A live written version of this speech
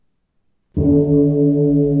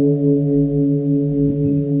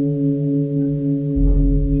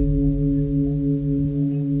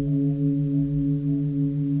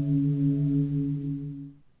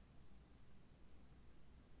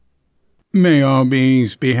May all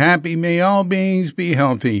beings be happy. May all beings be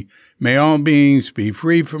healthy. May all beings be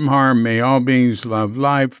free from harm. May all beings love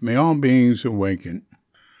life. May all beings awaken.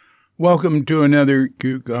 Welcome to another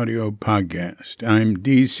Cuke Audio podcast. I'm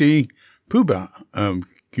DC Puba of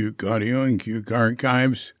Cuke Audio and Cuke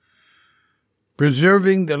Archives,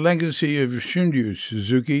 preserving the legacy of Shunryu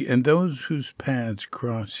Suzuki and those whose paths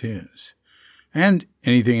cross his, and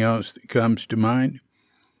anything else that comes to mind.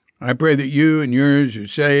 I pray that you and yours are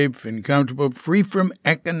safe and comfortable, free from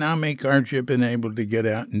economic hardship, and able to get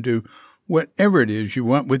out and do whatever it is you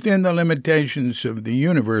want within the limitations of the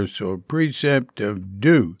universal precept of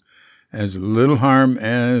do as little harm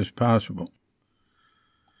as possible.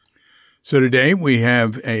 So today we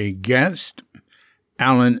have a guest,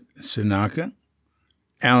 Alan Senauke.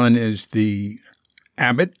 Alan is the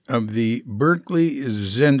abbot of the Berkeley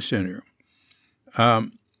Zen Center.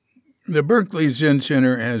 The Berkeley Zen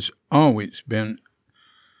Center has always been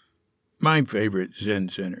my favorite Zen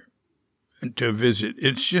Center to visit.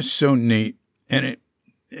 It's just so neat. And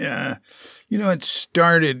it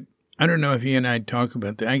started, I don't know if he and I talk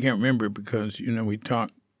about that. I can't remember because, we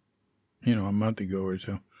talked, a month ago or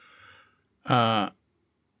so.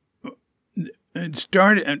 It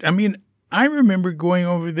started, I remember going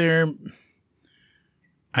over there,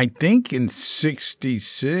 I think in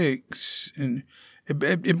 66, and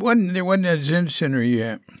there wasn't a Zen Center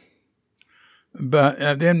yet.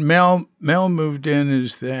 But then Mel moved in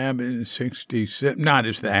as the abbot in 67, not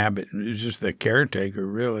as the abbot, it was just the caretaker,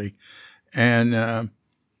 really. And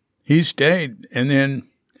he stayed. And then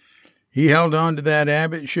he held on to that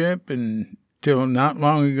abbotship until not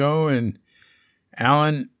long ago. And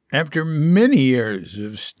Alan, after many years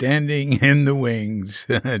of standing in the wings,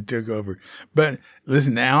 took over. But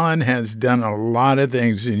listen, Alan has done a lot of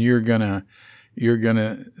things, and you're gonna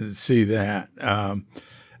see that.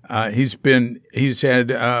 He's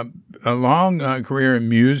had a long career in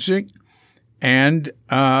music and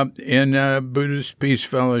in Buddhist Peace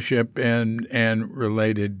Fellowship and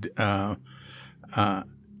related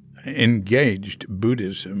engaged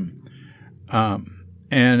Buddhism.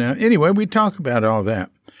 Anyway, we talk about all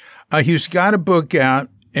that. He's got a book out,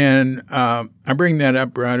 and I bring that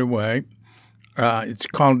up right away. It's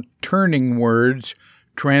called Turning Words,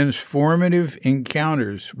 Transformative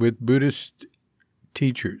Encounters with Buddhist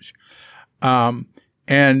Teachers. It's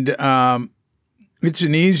an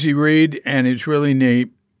easy read, and it's really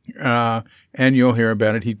neat, and you'll hear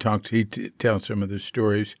about it. He tells some of the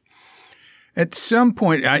stories. At some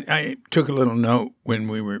point, I took a little note when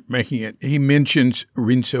we were making it. He mentions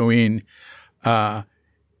Rinsoin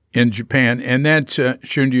in Japan, and that's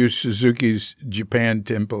Shunryu Suzuki's Japan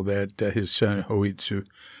temple that his son Hoitsu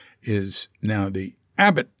is now the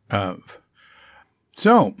abbot of.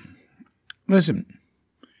 So, listen,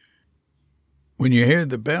 when you hear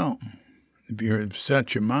the bell, if you're of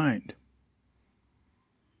such a mind,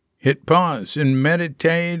 hit pause and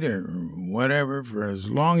meditate or whatever for as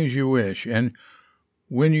long as you wish. And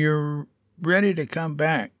when you're ready to come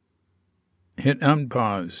back, hit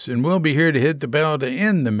unpause. And we'll be here to hit the bell to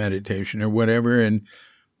end the meditation or whatever, and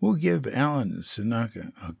we'll give Alan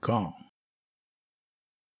Senauke a call.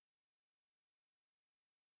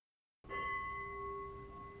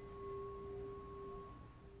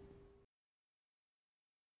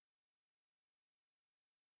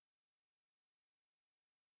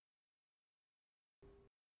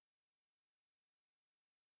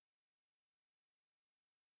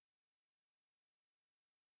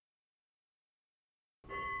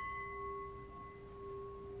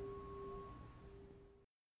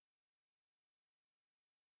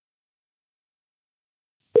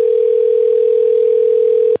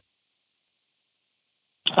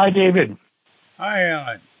 Hi, David. Hi,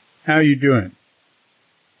 Alan. How you doing?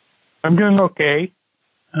 I'm doing okay.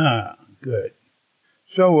 Good.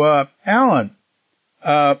 So, Alan.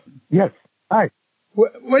 Yes. Hi.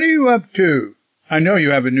 What are you up to? I know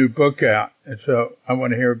you have a new book out, and so I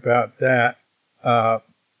want to hear about that.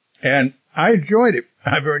 And I enjoyed it.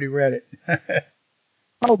 I've already read it.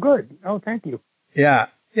 Oh, good. Oh, thank you. Yeah.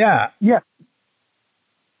 So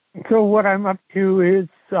what I'm up to is,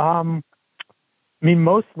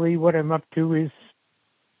 mostly what I'm up to is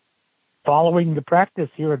following the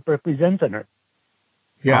practice here at Berkeley Zen Center.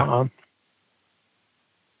 Yeah.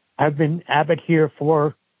 I've been abbot here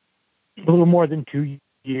for a little more than 2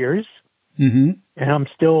 years, mm-hmm. and I'm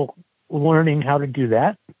still learning how to do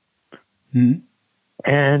that. Mm-hmm.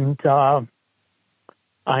 And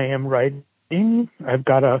I am writing writing. I've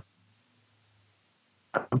got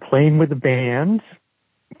I'm playing with a band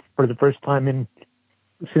for the first time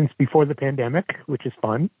since before the pandemic, which is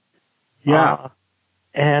fun. Yeah.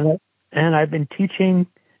 And I've been teaching,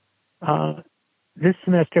 this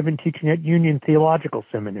semester I've been teaching at Union Theological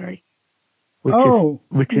Seminary,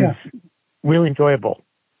 which is really enjoyable.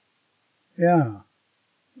 Yeah.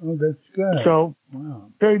 Oh, that's good. So, wow.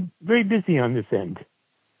 Very, very busy on this end.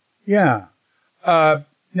 Yeah.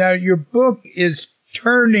 Now, your book is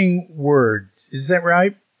Turning Words. Is that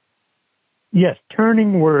right? Yes,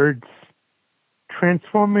 Turning Words,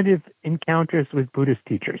 Transformative Encounters with Buddhist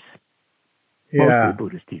Teachers. Yeah. Mostly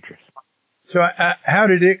Buddhist teachers. So how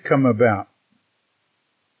did it come about?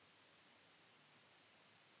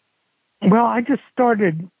 Well, I just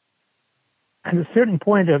started, at a certain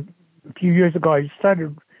point a few years ago, I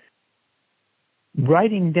started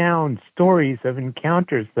writing down stories of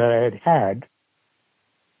encounters that I had,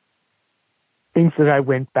 things that I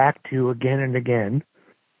went back to again and again,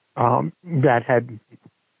 that had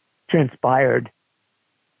transpired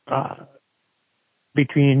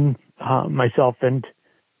between myself and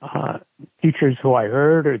teachers who I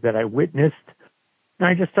heard or that I witnessed. And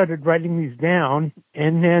I just started writing these down,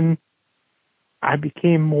 and then I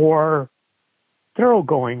became more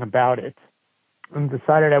thoroughgoing about it and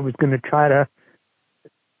decided I was going to try to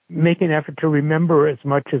make an effort to remember as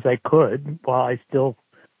much as I could while I still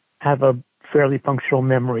have a fairly functional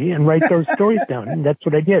memory and write those stories down. And that's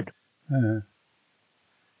what I did.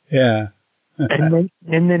 Yeah. and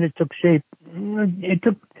then it took shape.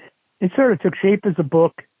 It sort of took shape as a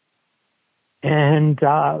book, and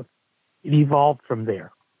it evolved from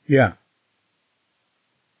there. Yeah.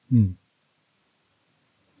 So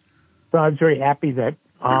I was very happy that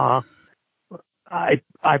I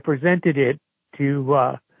presented it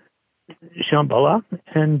to Shambhala,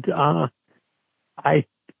 and I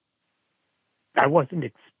wasn't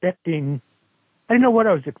expecting. I didn't know what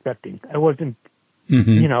I was expecting. I wasn't,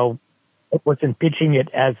 I wasn't pitching it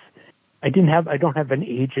as I don't have an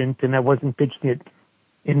agent, and I wasn't pitching it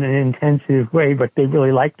in an intensive way, but they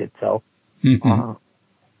really liked it. So it's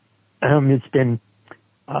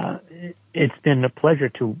been a pleasure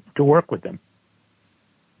to work with them.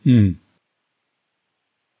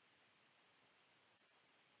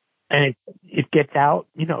 And it gets out,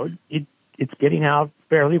 it's getting out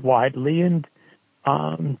fairly widely, and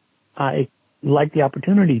I like the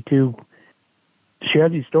opportunity to share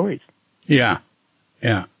these stories. Yeah.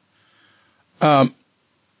 Yeah. Why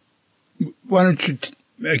don't you,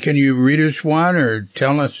 can you read us one or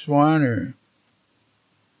tell us one or?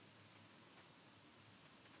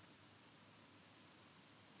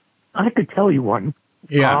 I could tell you one.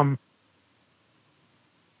 Yeah.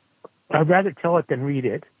 I'd rather tell it than read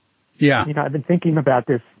it. Yeah. I've been thinking about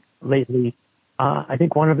this lately. I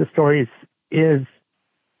think one of the stories is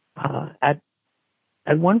at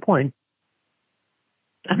one point,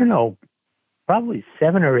 I don't know, probably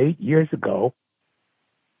 7 or 8 years ago,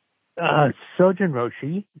 Sojin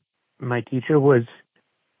Roshi, my teacher, was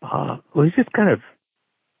just kind of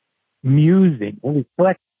musing,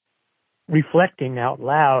 reflecting out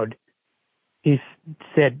loud. He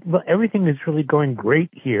said, "Well, everything is really going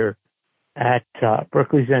great here at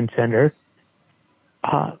Berkeley Zen Center,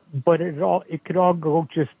 but it could all go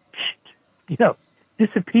just,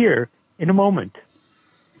 disappear in a moment."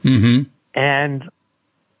 And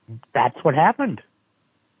that's what happened.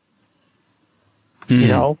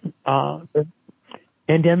 The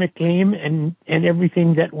pandemic came, and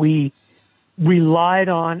everything that we relied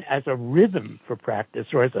on as a rhythm for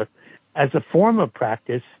practice or as a form of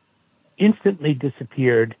practice instantly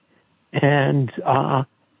disappeared, and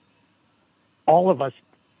all of us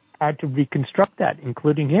had to reconstruct that,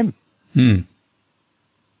 including him.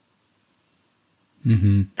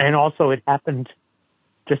 And also it happened,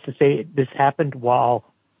 just to say, this happened while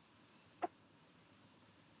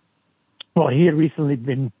he had recently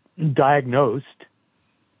been diagnosed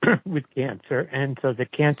with cancer, and so the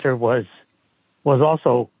cancer was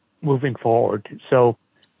also moving forward. So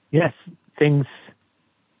yes, things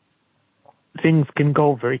can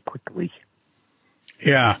go very quickly.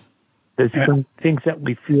 Yeah. There's some things that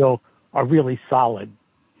we feel are really solid.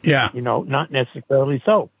 Yeah. Not necessarily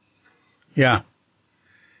so. Yeah.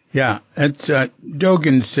 Yeah. That's,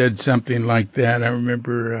 Dogen said something like that. I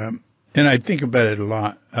remember, and I think about it a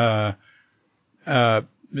lot.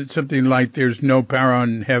 It's something like there's no power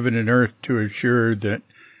on heaven and earth to assure that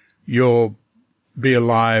you'll be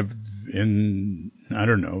alive in, I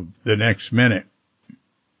don't know, the next minute.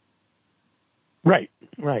 Right.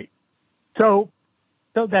 So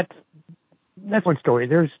that's one story.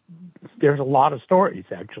 There's a lot of stories,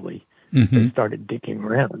 actually, that started digging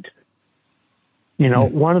around.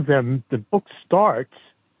 One of them, the book starts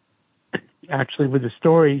actually with a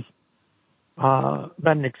story about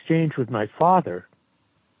an exchange with my father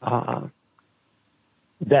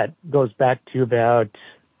that goes back to about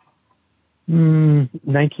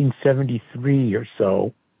 1973 or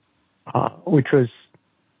so, which was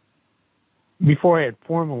before I had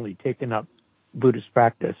formally taken up Buddhist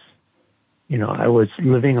practice. I was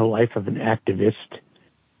living a life of an activist,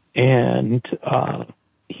 and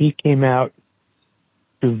he came out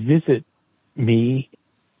to visit me,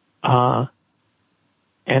 and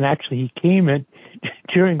actually he came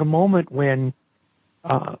during a moment when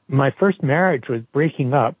my first marriage was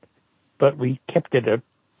breaking up, but we kept it a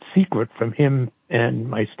secret from him and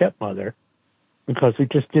my stepmother because we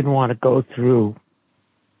just didn't want to go through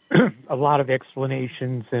a lot of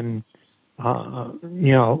explanations and a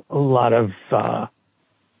lot of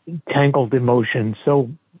tangled emotions. So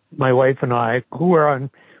my wife and I,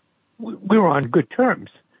 we were on good terms,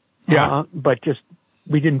 but just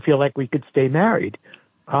we didn't feel like we could stay married.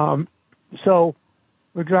 So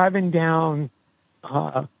we're driving down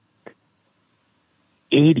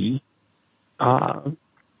 80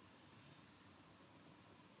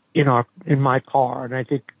 in my car, and I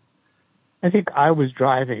think I was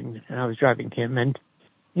driving, and I was driving him, and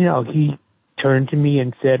he turned to me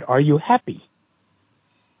and said, "Are you happy?"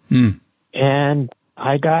 And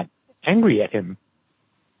I got angry at him.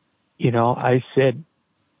 I said,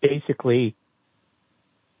 basically,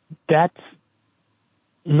 that's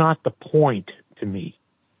not the point to me.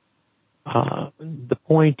 The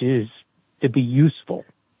point is to be useful.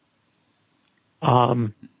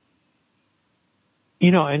 And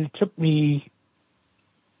it took me,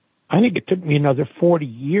 I think it took me another 40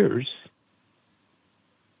 years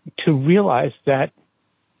to realize that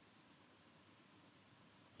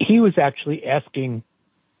he was actually asking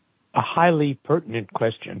a highly pertinent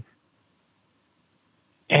question.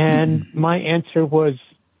 And my answer was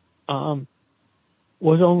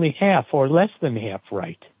only half or less than half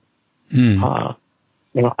right.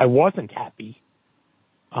 I wasn't happy.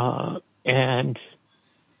 And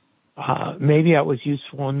maybe I was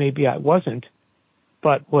useful and maybe I wasn't.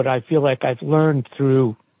 But what I feel like I've learned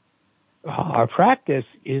through our practice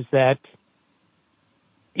is that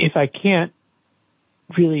if I can't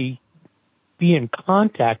really be in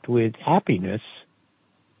contact with happiness,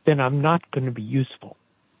 then I'm not going to be useful.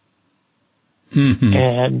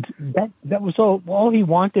 And that was all he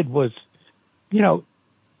wanted was,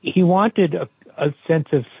 he wanted a sense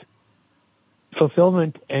of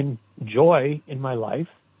fulfillment and joy in my life,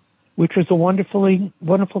 which was a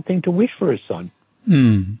wonderful thing to wish for his son.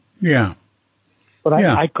 Yeah. But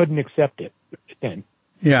I couldn't accept it then.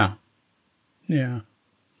 Yeah. Yeah.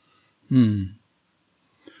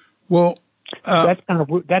 Well,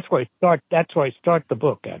 that's where I start. That's where I start the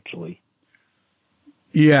book, actually.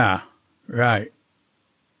 Yeah. Right.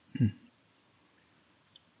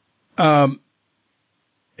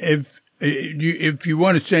 If you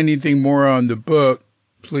want to say anything more on the book,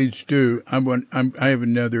 please do. I have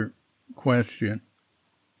another question.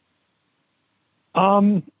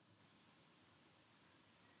 There's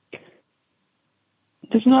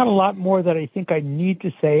not a lot more that I think I need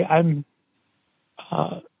to say. I'm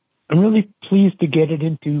really pleased to get it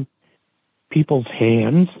into people's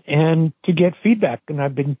hands and to get feedback. And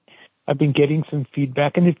I've been getting some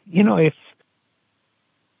feedback. And if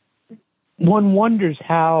one wonders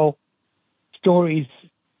how stories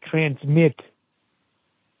transmit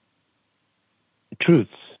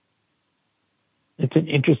truths, it's an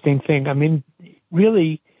interesting thing. I mean,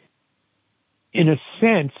 really, in a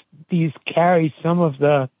sense, these carry some of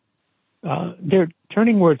the they're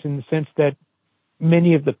turning words in the sense that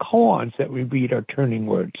many of the koans that we read are turning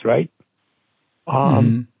words, right?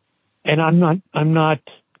 And I'm not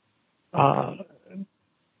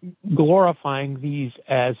glorifying these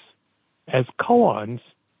as koans,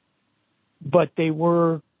 but they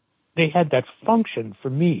had that function for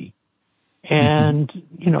me, and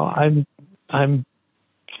I'm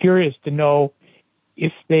curious to know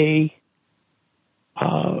if they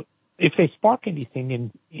spark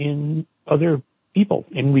anything in other people,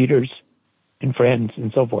 in readers, in friends,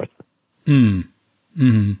 and so forth.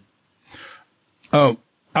 Oh,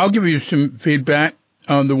 I'll give you some feedback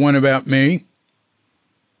on the one about me.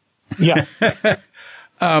 Yeah.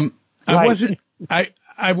 I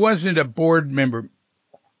wasn't a board member.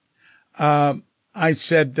 I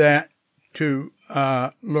said that to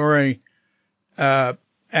Lori at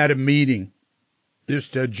a meeting,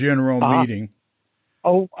 just a general meeting.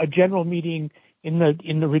 Oh, a general meeting in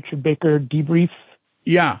the Richard Baker debrief.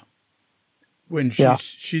 Yeah, when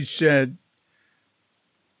she said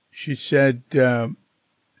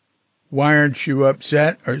why aren't you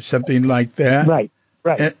upset or something like that. Right.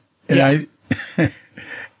 And Yeah.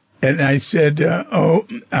 I said,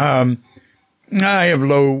 I have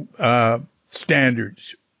low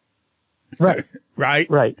standards. Right. Right?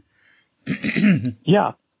 Right.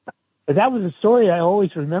 Yeah. But that was a story I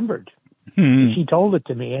always remembered. She told it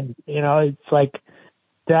to me, and it's like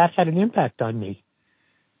that had an impact on me.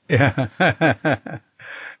 Yeah.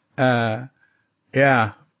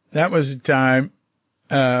 Yeah, that was a time.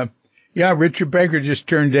 Richard Baker just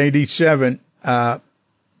turned 87 in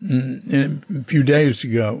a few days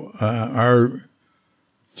ago,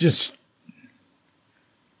 2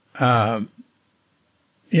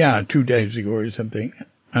 days ago or something.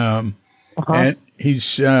 And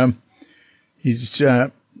he's like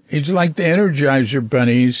the Energizer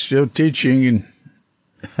Bunny. He's still teaching,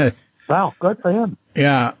 and wow, good for him.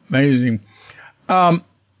 Yeah, amazing. Well,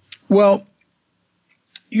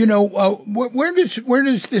 where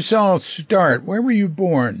does this all start? Where were you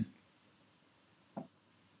born?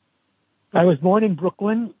 I was born in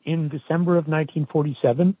Brooklyn in December of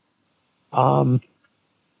 1947.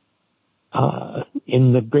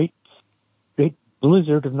 In the great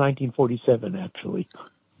blizzard of 1947, actually.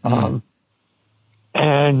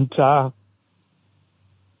 And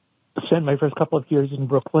spent my first couple of years in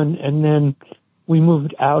Brooklyn, and then we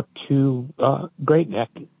moved out to Great Neck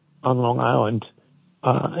on Long Island,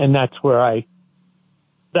 and that's where I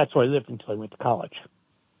lived until I went to college.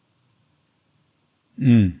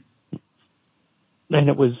 And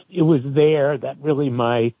it was there that really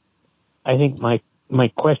my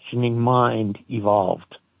questioning mind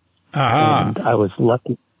evolved. And I was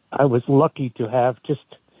lucky to have just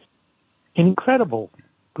an incredible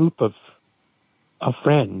group of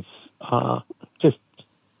friends, just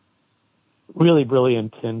really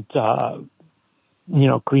brilliant and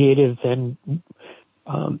creative, and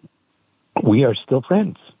we are still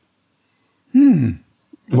friends.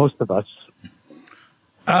 Most of us.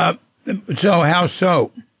 So how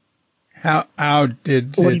so? How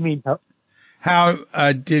did? What do you mean? How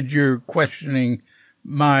did your questioning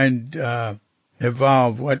mind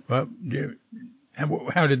evolve? How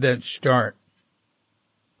did that start?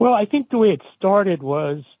 Well, I think the way it started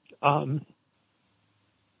was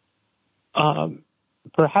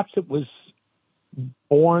perhaps it was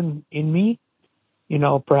born in me.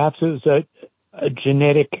 Perhaps it was a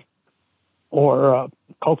genetic or a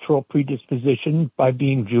cultural predisposition by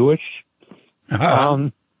being Jewish.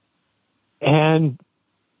 And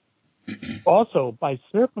also by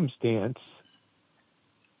circumstance,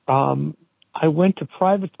 I went to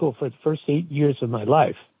private school for the first 8 years of my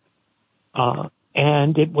life.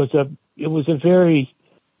 And it was a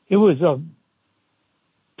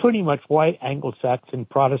pretty much white Anglo-Saxon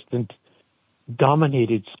Protestant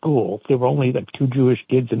dominated school. There were only like 2 Jewish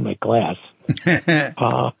kids in my class.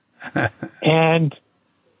 And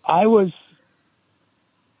I was,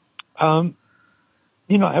 I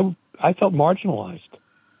felt marginalized.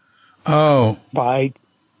 Oh. By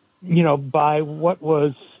what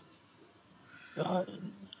was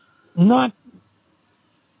not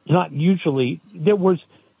usually. There were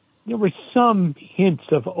some hints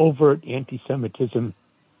of overt anti-Semitism,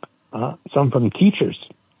 some from teachers,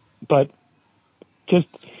 but just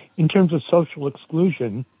in terms of social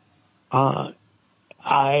exclusion, I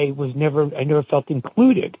never felt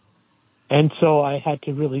included, and so I had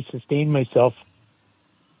to really sustain myself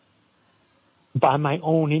by my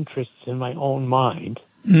own interests in my own mind.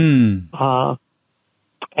 And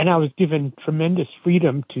I was given tremendous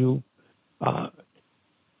freedom to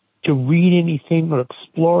read anything or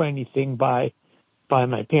explore anything by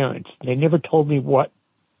my parents. They never told me what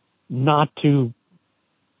not to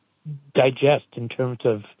digest in terms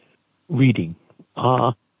of reading.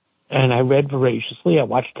 And I read voraciously. I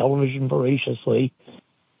watched television voraciously.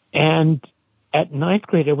 And at 9th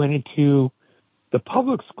grade, I went into the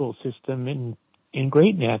public school system in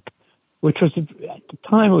Great Neck, which was, at the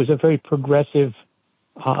time, it was a very progressive,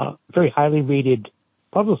 very highly rated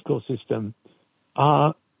public school system.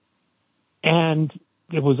 And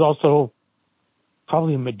it was also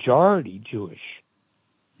probably a majority Jewish.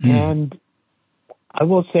 And I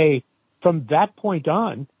will say, from that point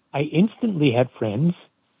on, I instantly had friends,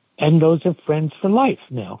 and those are friends for life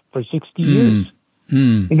now, for 60 years.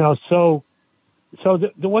 So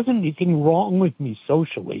there wasn't anything wrong with me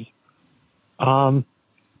socially.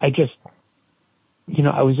 I just,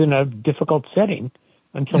 I was in a difficult setting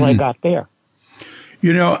until I got there.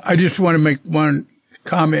 I just want to make one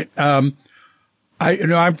comment. I'm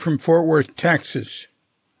from Fort Worth, Texas,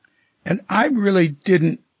 and I really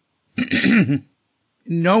didn't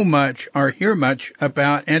know much or hear much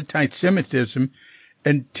about anti-Semitism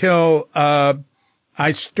until I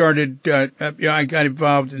I started, I got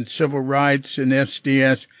involved in civil rights and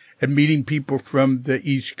SDS and meeting people from the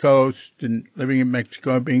East Coast and living in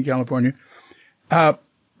Mexico and being in California.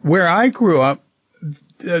 Where I grew up,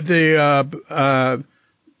 the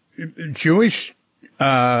Jewish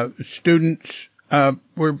students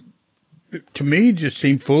were, to me, just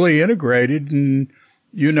seemed fully integrated and,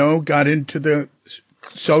 got into the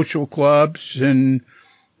social clubs and,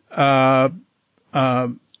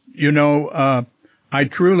 I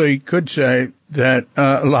truly could say that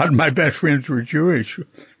a lot of my best friends were Jewish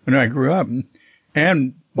when I grew up,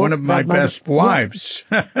 and one of my best wives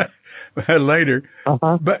later.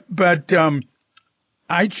 Uh-huh. But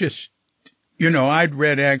I just, I'd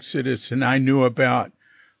read Exodus, and I knew about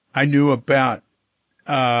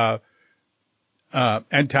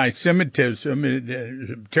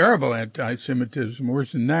anti-Semitism, terrible anti-Semitism,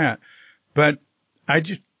 worse than that. But I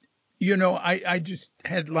just, I just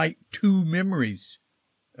had like two memories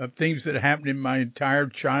of things that happened in my entire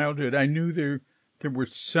childhood. I knew there were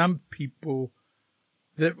some people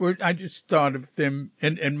that were, I just thought of them,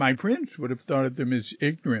 and my friends would have thought of them as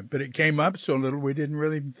ignorant, but it came up so little we didn't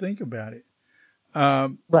really even think about it.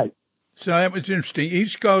 Right. So that was interesting.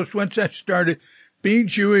 East Coast, once I started, being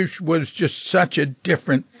Jewish was just such a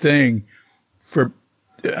different thing for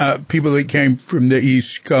people that came from the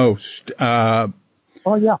East Coast. Oh,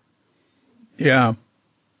 yeah. Yeah.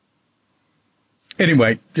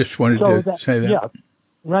 Anyway, just wanted to say that. Yeah,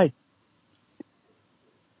 right.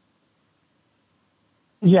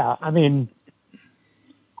 Yeah, I mean,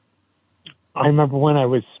 I remember when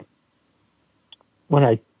I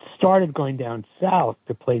started going down south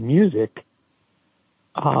to play music,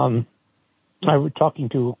 I was talking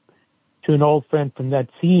to an old friend from that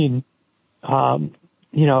scene, and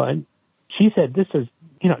she said, this is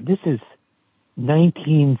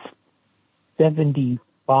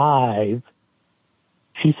 1975.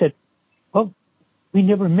 She said, well, we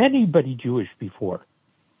never met anybody Jewish before.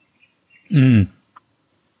 Mm.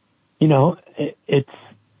 It's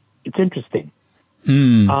interesting.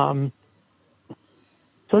 Mm.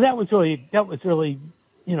 So that was really,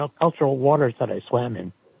 cultural waters that I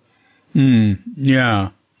swam in.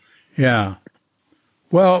 Yeah. Yeah.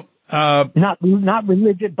 Well, not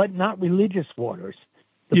religious waters.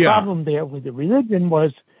 The problem there with the religion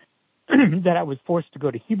was that I was forced to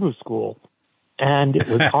go to Hebrew school, and it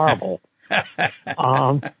was horrible.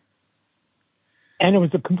 And it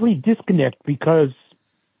was a complete disconnect because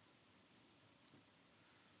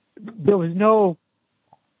there was no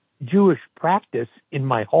Jewish practice in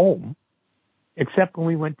my home, except when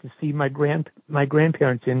we went to see my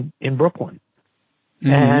grandparents in Brooklyn.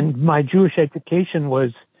 Mm-hmm. And my Jewish education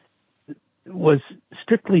was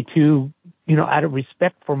strictly to, out of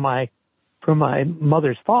respect for my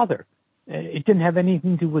mother's father. It didn't have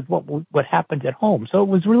anything to do with what happened at home. So it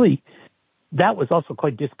was really, that was also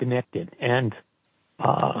quite disconnected. And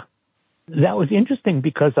that was interesting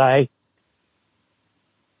because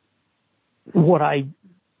what I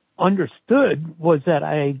understood was that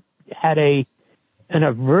I had an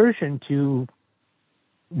aversion to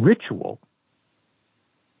ritual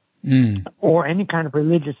or any kind of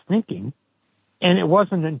religious thinking. And it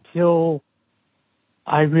wasn't until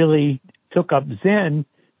I really took up Zen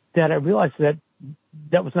that I realized that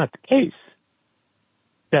was not the case,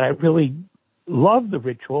 that I really loved the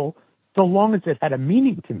ritual so long as it had a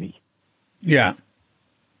meaning to me. Yeah.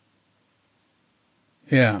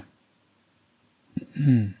 Yeah.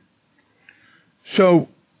 So,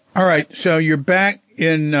 all right. So you're back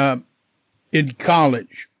in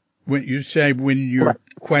college when your right.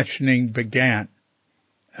 questioning began.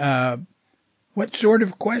 What sort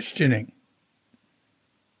of questioning?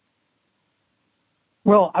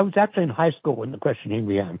 Well, I was actually in high school when the questioning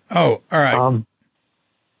began. Oh, all right.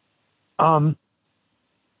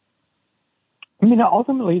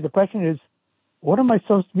 Ultimately, the question is, what am I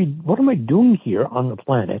doing here on the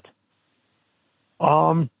planet?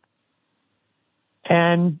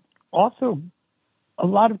 And also a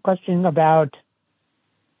lot of questioning about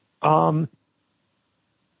how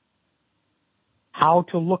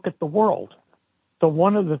to look at the world. So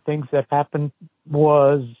one of the things that happened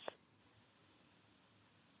was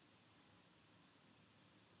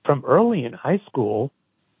from early in high school,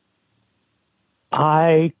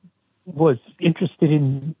 I was interested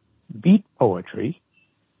in beat poetry.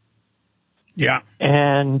 Yeah.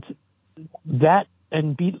 And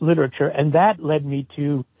beat literature, and that led me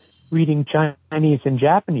to reading Chinese and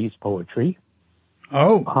Japanese poetry.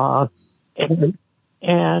 Oh.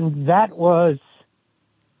 And that was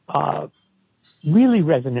really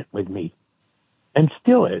resonant with me, and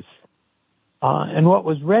still is. And what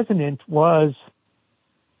was resonant was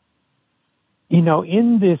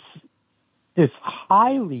in this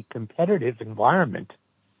highly competitive environment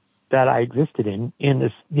that I existed in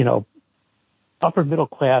this, upper middle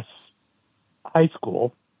class high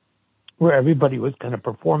school where everybody was kind of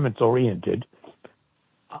performance oriented,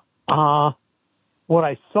 what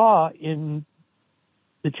I saw in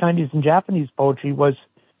the Chinese and Japanese poetry was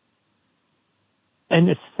an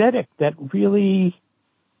aesthetic that really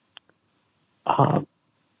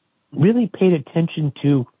paid attention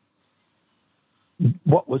to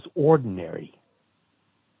what was ordinary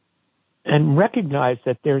and recognized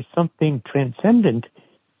that there's something transcendent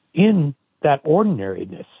in that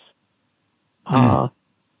ordinariness.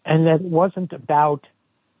 And that it wasn't about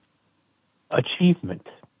achievement.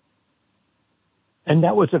 And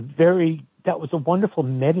that was a wonderful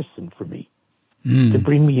medicine for me to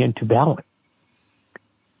bring me into balance.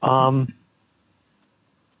 And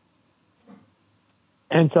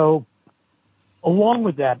so along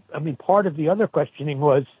with that, part of the other questioning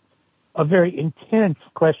was a very intense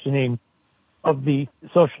questioning of the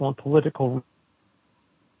social and political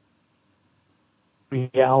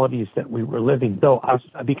realities that we were living. So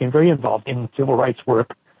I became very involved in civil rights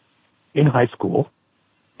work in high school,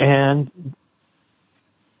 and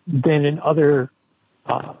then in other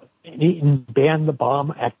in ban the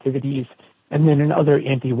bomb activities, and then in other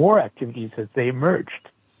anti-war activities as they emerged.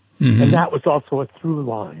 And that was also a through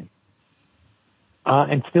line,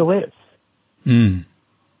 and still is.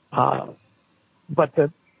 But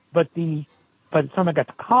by the time I got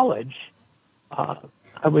to college,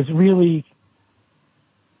 I was really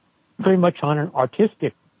very much on an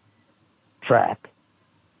artistic track,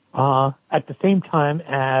 at the same time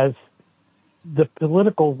as the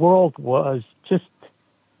political world was just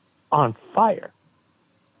on fire,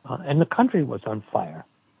 and the country was on fire.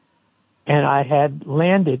 And I had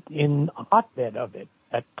landed in a hotbed of it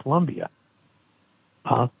at Columbia.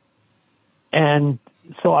 And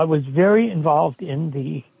so I was very involved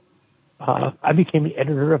in I became the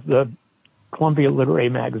editor of the Columbia Literary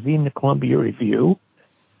Magazine, the Columbia Review.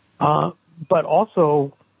 But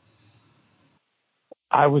also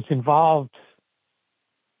I was involved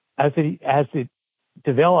as it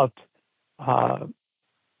developed.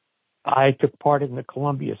 I took part in the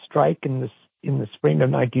Columbia strike in the spring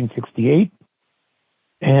of 1968,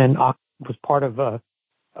 and I was part of a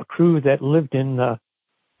crew that lived in the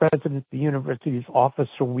president of the university's office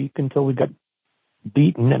for a week until we got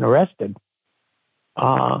beaten and arrested.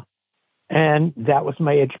 And that was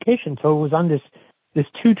my education. So it was on this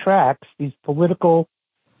two tracks, these political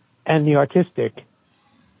and the artistic.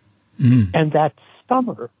 And that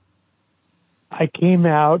summer, I came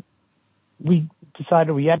out. We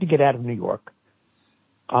decided we had to get out of New York.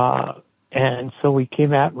 And so we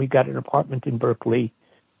came out, we got an apartment in Berkeley.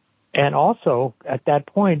 And also, at that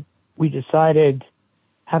point, we decided,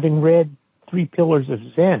 having read 3 Pillars of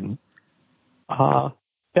Zen,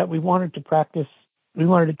 that we wanted to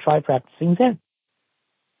try practicing Zen.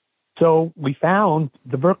 So we found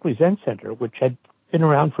the Berkeley Zen Center, which had been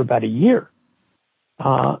around for about a year.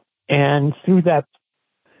 And through that,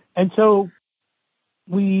 and so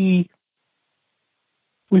we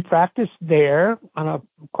practiced there on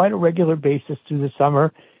quite a regular basis through the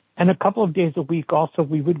summer, and a couple of days a week also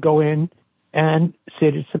we would go in and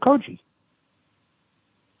sit at Sakoji.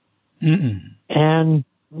 And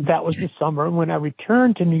that was the summer. And when I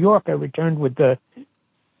returned to New York, I returned with the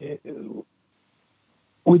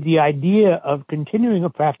idea of continuing a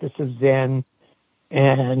practice of Zen,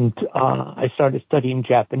 and I started studying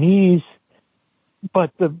Japanese.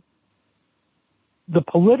 But the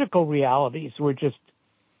political realities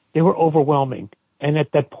they were overwhelming. And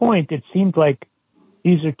at that point, it seemed like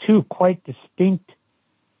these are two quite distinct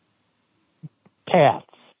paths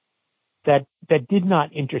that did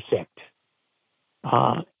not intersect.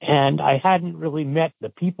 And I hadn't really met the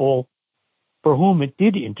people for whom it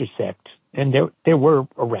did intersect. And they were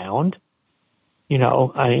around.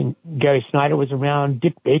 Gary Snyder was around,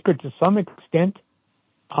 Dick Baker to some extent.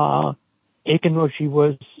 Aiken Roshi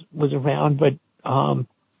was around, but I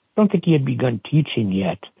don't think he had begun teaching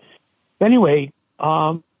yet. Anyway,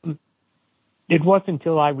 it wasn't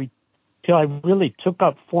until I really took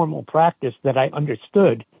up formal practice that I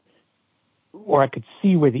understood, or I could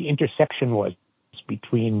see where the intersection was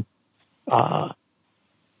between a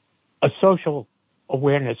social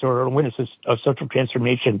awareness or awareness of social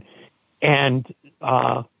transformation and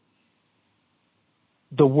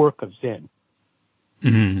the work of Zen.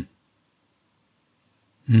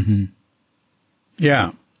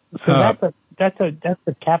 Yeah. So that's a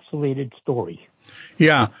capsulated story.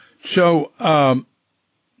 Yeah. So,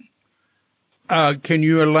 can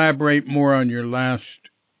you elaborate more on your last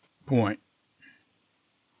point?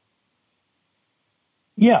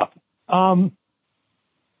 Yeah.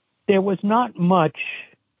 There was not much.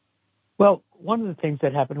 Well, one of the things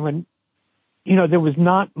that happened when, there was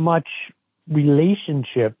not much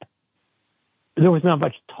relationship, there was not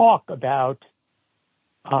much talk about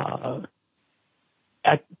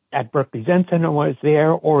at Berkeley Zen Center when I was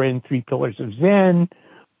there, or in Three Pillars of Zen,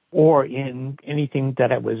 or in anything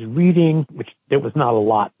that I was reading, which there was not a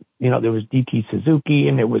lot. There was D.T. Suzuki,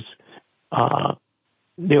 and there were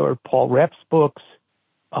Paul Repp's books,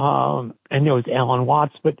 and there was Alan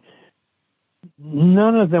Watts, but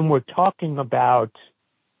none of them were talking about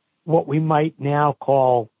what we might now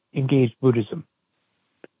call engaged Buddhism,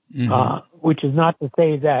 which is not to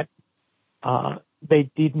say that they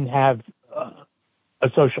didn't have a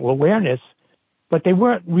social awareness, but they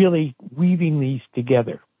weren't really weaving these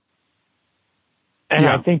together. And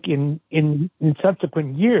I think in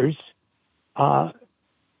subsequent years,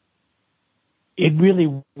 it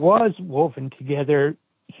really was woven together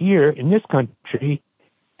here in this country.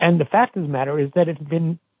 And the fact of the matter is that it's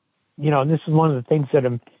been, and this is one of the things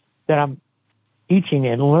that I'm teaching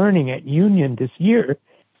and learning at Union this year,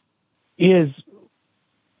 is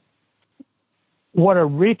what a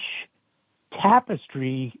rich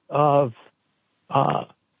tapestry of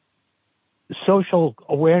social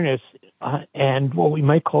awareness and what we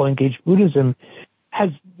might call engaged Buddhism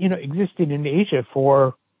has, existed in Asia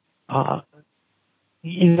for,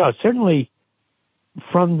 certainly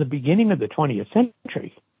from the beginning of the 20th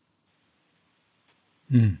century.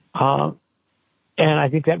 And I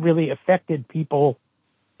think that really affected people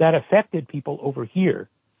over here.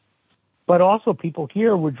 But also people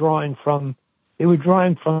here were drawing from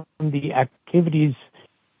the activities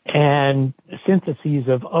and syntheses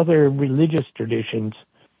of other religious traditions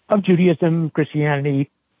of Judaism, Christianity,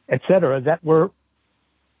 etc., that were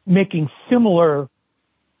making similar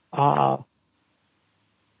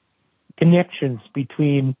connections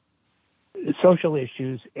between social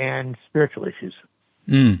issues and spiritual issues.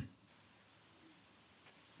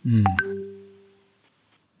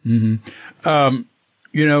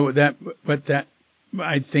 That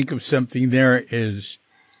I think of something there is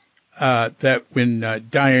that when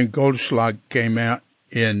Diane Goldschlag came out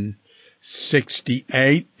in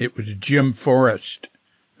 1968, it was Jim Forrest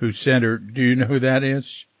who sent her. Do you know who that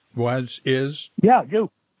is? Yeah, I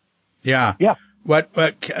do. Yeah. Yeah. What's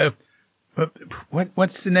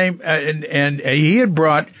the name? And he had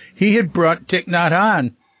brought Thich Nhat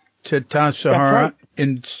Hanh to Tassajara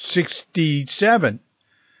in 1967.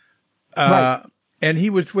 Right. And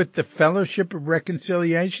he was with the Fellowship of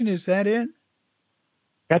Reconciliation. Is that it?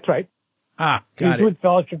 That's right. Got it. He was with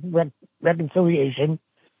Fellowship of Reconciliation,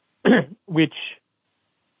 which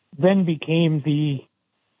then became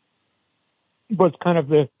was kind of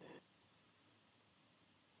the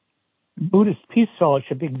Buddhist Peace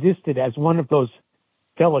Fellowship existed as one of those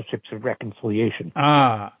fellowships of reconciliation.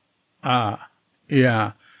 Yeah.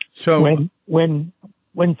 So when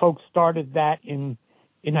folks started that in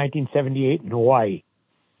 1978 in Hawaii,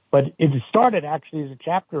 but it started actually as a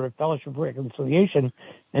chapter of Fellowship of Reconciliation,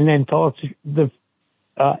 and then the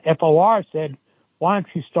FOR said, "Why don't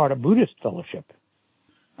you start a Buddhist fellowship?"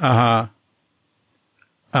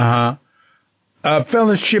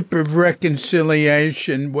 Fellowship of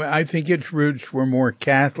Reconciliation. I think its roots were more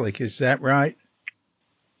Catholic. Is that right?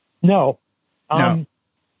 No. No.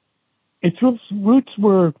 Its roots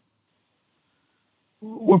were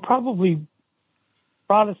probably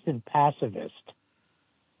Protestant pacifist.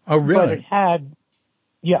 Oh, really?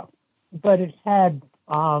 But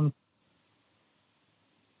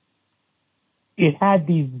it had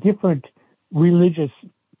these different religious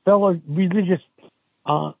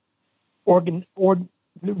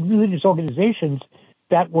organizations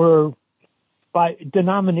that were by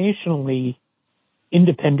denominationally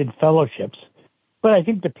independent fellowships. But I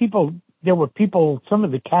think some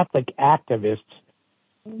of the Catholic activists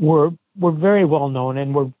were very well known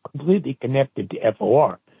and were completely connected to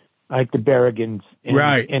FOR, like the Berrigans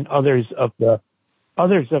and others of the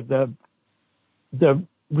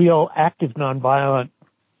real active nonviolent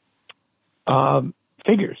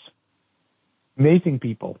figures, amazing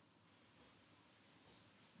people.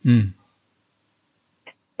 And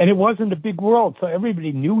it wasn't a big world, so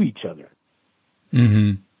everybody knew each other.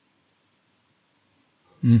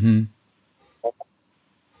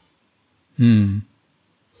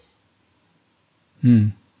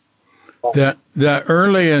 The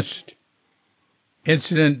earliest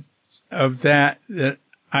incident of that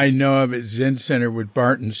I know of at Zen Center with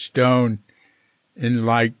Barton Stone in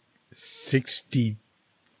like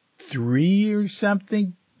 1963 or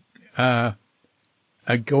something,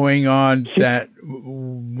 going on that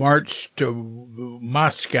march to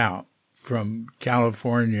Moscow from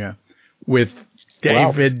California with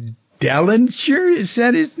David Dellinger. Is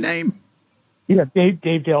that his name? Yeah, Dave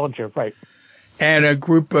Dellinger, right. And a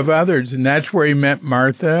group of others. And that's where he met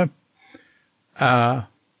Martha. Yeah.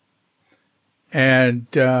 And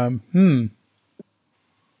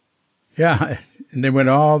they went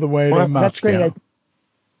all the way to Moscow. That's great.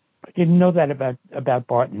 I didn't know that about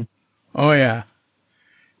Barton. Oh, yeah.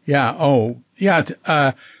 Yeah. Oh, yeah.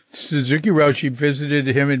 Suzuki Roshi visited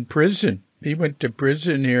him in prison. He went to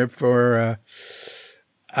prison here for,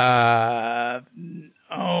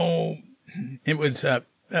 it was a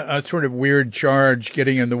sort of weird charge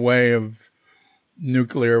getting in the way of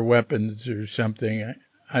nuclear weapons or something.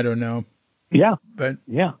 I don't know. Yeah. But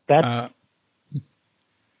yeah,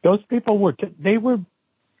 those people were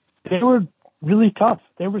really tough.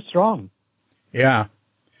 They were strong. Yeah.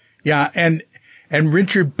 Yeah. And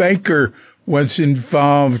Richard Baker was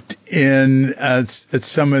involved in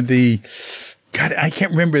some of the, God, I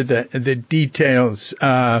can't remember the details,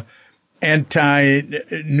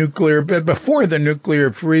 anti-nuclear, but before the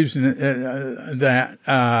nuclear freeze,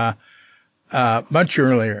 much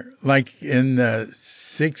earlier, like in the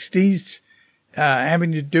 60s,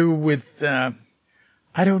 having to do with, I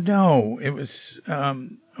don't know, it was,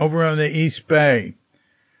 over on the East Bay.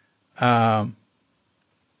 That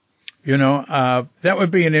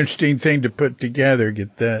would be an interesting thing to put together,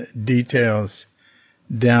 get the details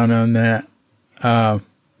down on that.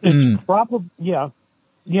 It's probably, yeah.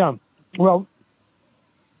 Well,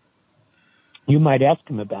 you might ask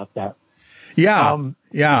him about that. Yeah,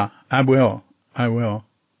 I will.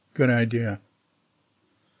 Good idea.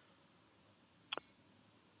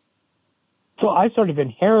 So I sort of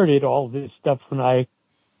inherited all this stuff by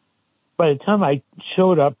the time I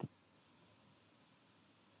showed up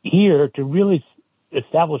here to really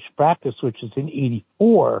establish practice, which is in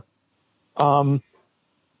 84,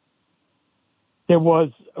 there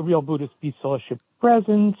was a real Buddhist Peace Fellowship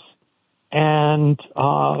presence, and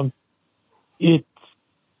its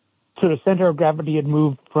sort of center of gravity had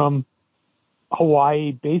moved from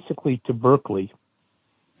Hawaii basically to Berkeley.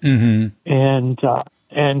 Mm-hmm.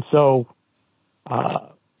 And so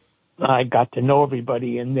I got to know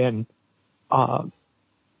everybody, and then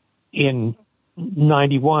in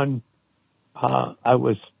 91 I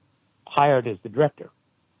was hired as the director.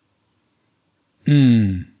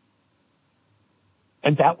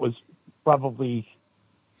 And that was probably,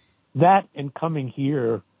 that and coming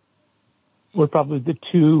here were probably the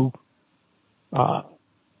two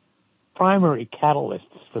primary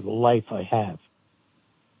catalysts for the life I have.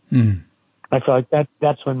 I feel like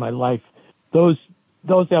that's when my life, those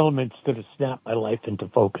elements sort of snapped my life into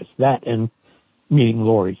focus. That and meeting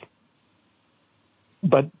Lori.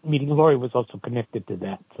 But meeting Lori was also connected to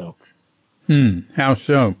that. So. How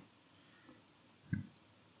so?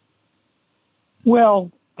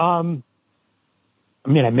 Well, I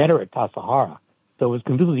met her at Tassajara, so it was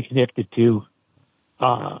completely connected to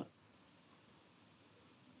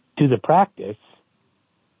the practice,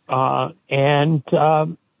 and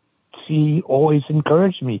she always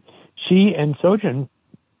encouraged me. She and Sojin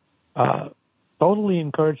totally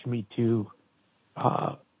encouraged me to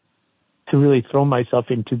really throw myself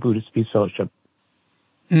into Buddhist Peace Fellowship.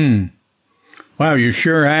 Wow, you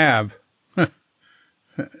sure have.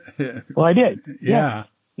 Well, I did. Yeah.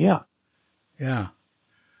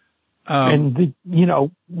 And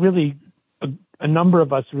really, a number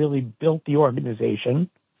of us really built the organization.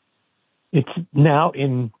 It's now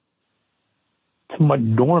in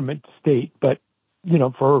somewhat dormant state, but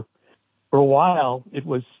for a while it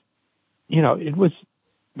was,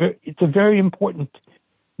 it's a very important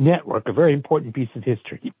network, a very important piece of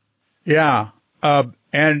history. Yeah.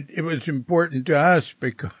 And it was important to us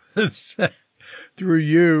because through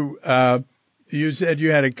you, you said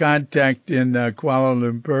you had a contact in Kuala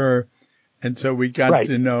Lumpur, and so we got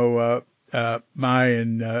to know Mai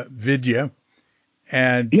and Vidya,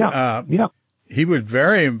 and he was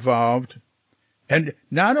very involved. And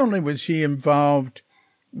not only was he involved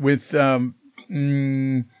with,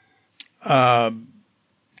 with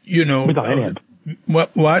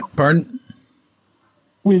what? Pardon?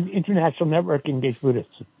 With International Network Engaged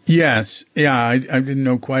Buddhists. Yes. Yeah, I didn't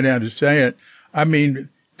know quite how to say it. I mean,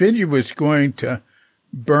 Vidya was going to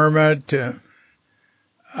Burma to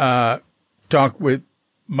talk with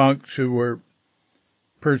monks who were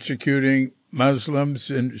persecuting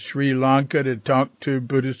Muslims, in Sri Lanka to talk to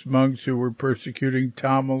Buddhist monks who were persecuting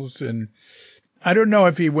Tamils. And I don't know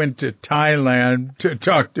if he went to Thailand to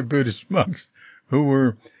talk to Buddhist monks who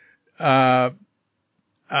were, at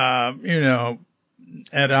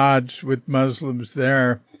odds with Muslims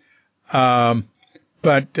there. But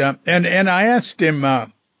I asked him,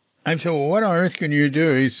 I said, well, what on earth can you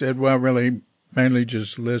do? He said, well, really, mainly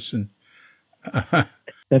just listen.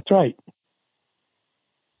 That's right.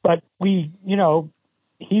 But he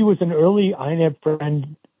was an early INEB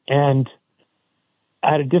friend, and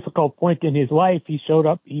at a difficult point in his life, he showed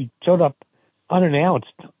up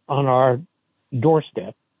unannounced on our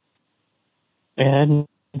doorstep, and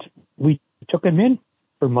we took him in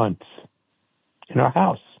for months in our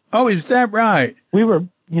house. Oh, is that right? We were,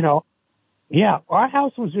 our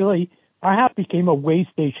house became a way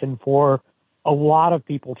station for a lot of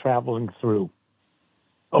people traveling through.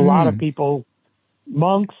 A lot of people,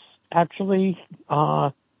 monks, actually,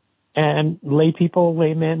 and lay people,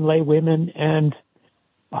 laymen, lay women, and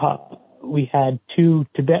we had 2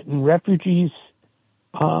 Tibetan refugees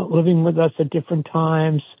living with us at different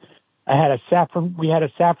times. We had a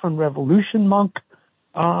Saffron Revolution monk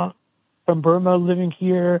from Burma living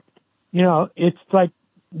here. It's like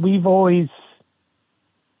we've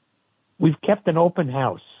kept an open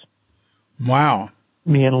house. Wow.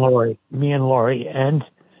 Me and Lori, and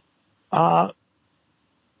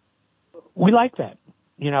we like that.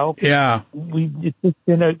 Yeah. It's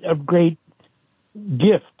been a great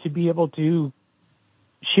gift to be able to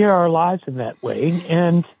share our lives in that way,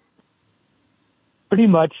 and pretty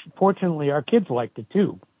much, fortunately, our kids liked it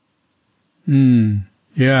too.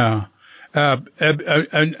 Yeah.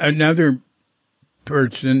 Another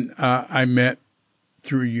person I met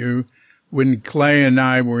through you when Clay and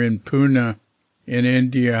I were in Pune in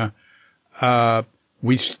India.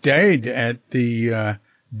 We stayed at the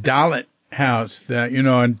Dalit house,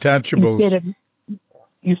 Untouchables.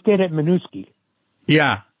 You stayed at Minuski.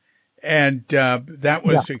 Yeah. And that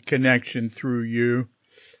was a connection through you.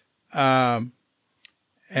 And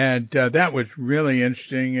that was really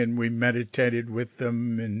interesting, and we meditated with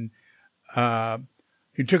them, and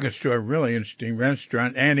he took us to a really interesting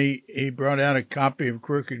restaurant, and he brought out a copy of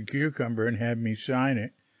Crooked Cucumber and had me sign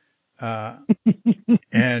it.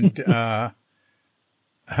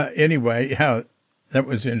 Anyway, yeah, that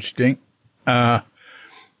was interesting.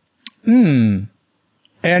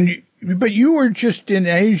 But you were just in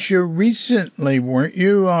Asia recently, weren't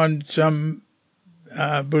you, on some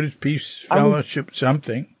Buddhist Peace Fellowship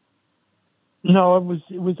something? No, it was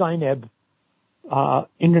INEB,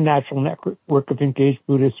 International Network of Engaged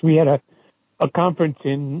Buddhists. We had a conference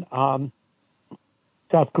in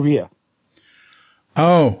South Korea.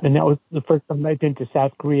 Oh. And that was the first time I'd been to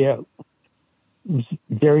South Korea. It was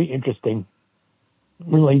very interesting.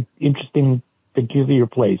 Really interesting, peculiar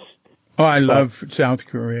place. Oh, I love South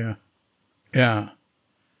Korea. Yeah.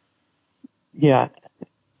 Yeah.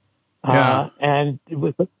 And it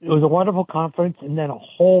was a wonderful conference, and then a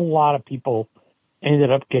whole lot of people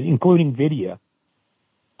ended up including Vidya.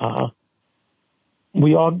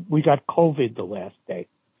 We got COVID the last day.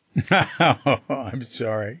 Oh, I'm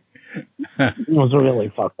sorry. It was really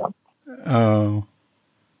fucked up. Oh.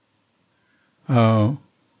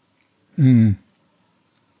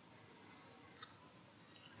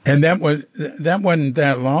 And that wasn't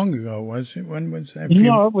that long ago, was it? When was that?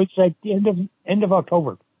 No, it was like the end of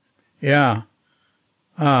October. Yeah.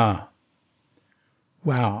 Wow.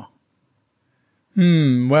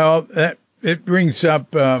 Well, it brings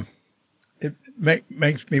up. It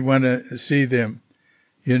makes me want to see them.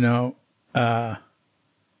 Yeah.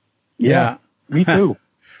 Me too.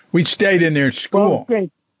 We stayed in their school. Well,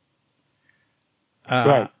 great.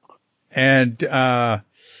 Right.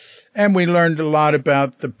 And we learned a lot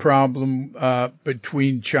about the problem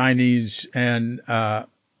between Chinese and the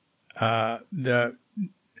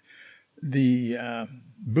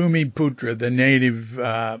Bumiputra, the native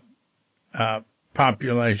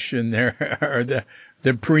population there, or the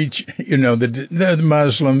the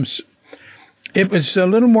Muslims. It was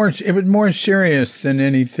more serious than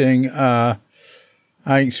anything I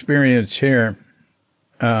experienced here.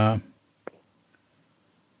 Well,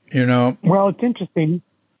 it's interesting.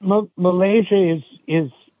 Malaysia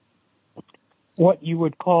is what you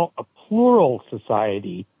would call a plural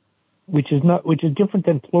society, which is different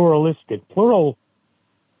than pluralistic. Plural,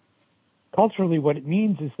 culturally, what it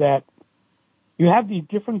means is that you have these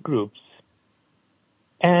different groups,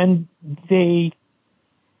 and they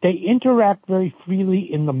interact very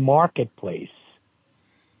freely in the marketplace,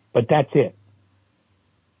 but that's it.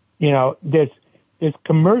 There's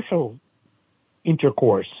commercial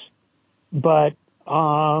intercourse, but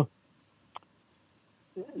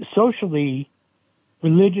socially,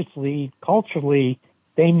 religiously, culturally,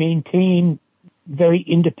 they maintain very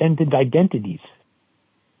independent identities.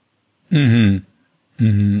 And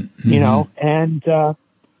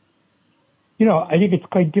I think it's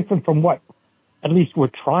quite different from what at least we're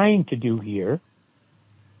trying to do here.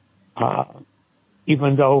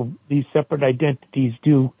 even though these separate identities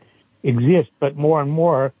do exist, but more and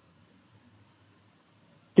more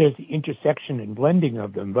there's the intersection and blending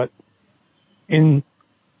of them. But in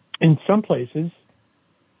some places,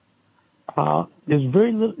 there's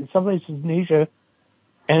very little. In some places in Asia,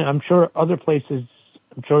 and I'm sure other places.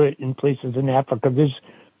 I'm sure in places in Africa, there's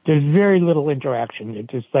very little interaction. It's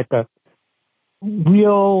just like a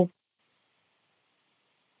real,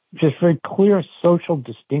 just very clear social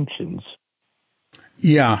distinctions.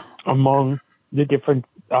 Yeah. Among the different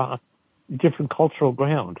cultural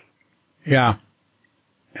ground. Yeah.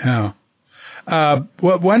 Yeah.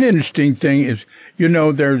 One interesting thing is,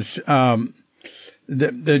 there's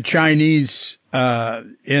the Chinese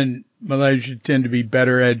in Malaysia tend to be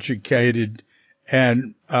better educated,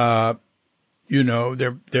 and they're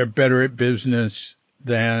better at business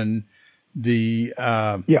than the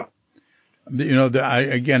yeah.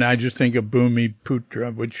 I just think of Bhumi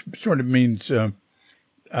Putra, which sort of means the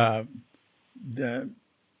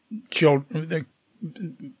children.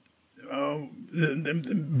 The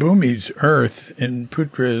Bhumi's earth, and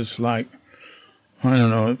Putra is like, I don't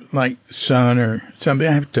know, like sun or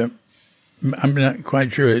something. I'm not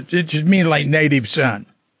quite sure. It just means like native son,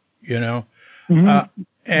 Mm-hmm.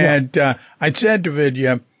 I said to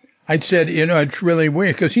Vidya, it's really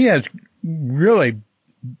weird because he has really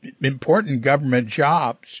important government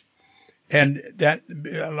jobs, and that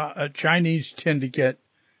Chinese tend to get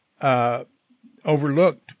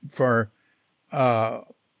overlooked for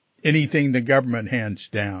anything the government hands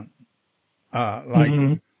down,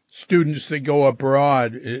 like students that go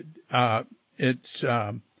abroad. It's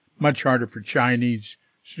much harder for Chinese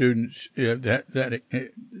students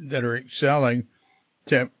that are excelling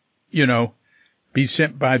to, be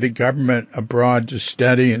sent by the government abroad to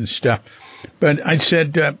study and stuff. But I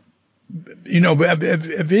said,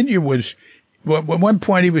 Vidya was, at one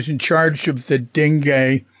point he was in charge of the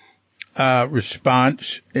dengue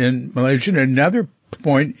response in Malaysia. And at another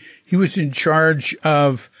point, he was in charge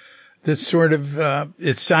of the sort of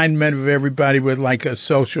assignment of everybody with like a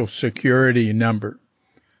social security number.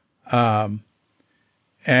 I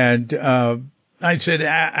said,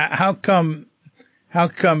 how come,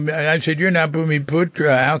 I said, you're not Bhumi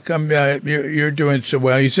Putra. How come you're doing so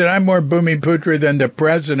well? He said, I'm more Bhumi Putra than the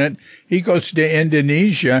president. He goes to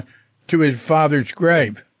Indonesia to his father's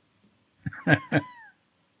grave.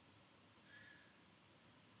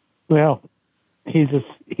 Well, he's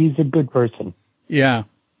a good person. Yeah.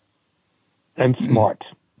 And smart.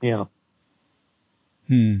 Yeah.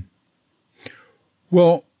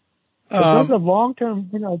 Well, those are long-term,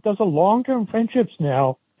 those are long-term friendships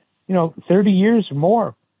now, 30 years or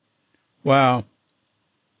more. Wow.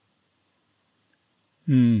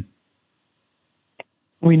 We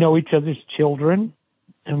know each other's children,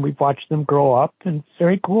 and we've watched them grow up, and it's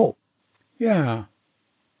very cool. Yeah.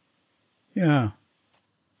 Yeah.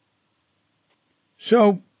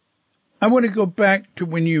 So I want to go back to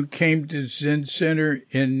when you came to Zen Center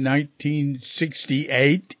in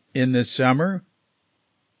 1968 in the summer.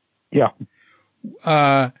 Yeah.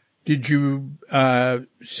 Did you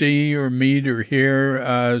see or meet or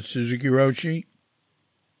hear Suzuki Roshi?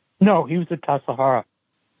 No, he was at Tassajara.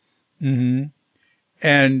 Mm-hmm.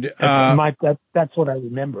 And that's what I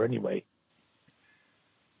remember anyway.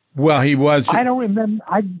 Well, he was. I don't remember.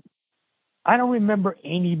 I don't remember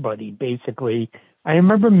anybody basically. I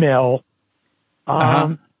remember Mel.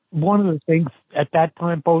 One of the things at that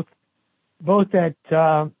time, both at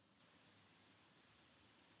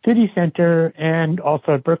City Center and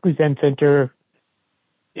also at Berkeley Zen Center,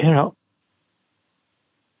 I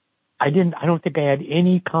don't think I had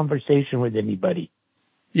any conversation with anybody.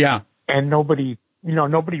 Yeah. And nobody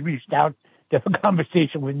reached out to have a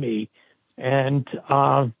conversation with me. And,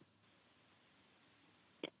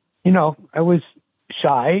 I was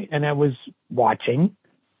shy and I was watching,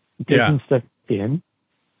 taking stuff in.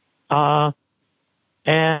 I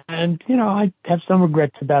have some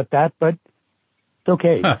regrets about that, but it's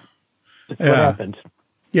okay. That's what happened.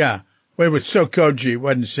 Yeah. Well, it was Sokoji. It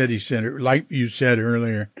wasn't City Center, like you said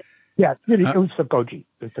earlier. Yeah, it was Sokoji.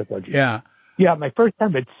 Yeah. Yeah, my first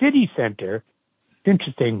time at City Center, it's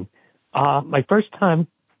interesting. My first time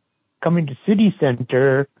coming to City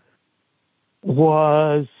Center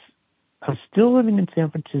was, I was still living in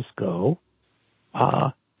San Francisco.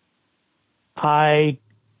 I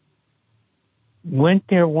went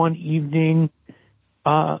there one evening.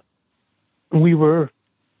 We were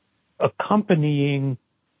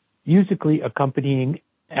musically accompanying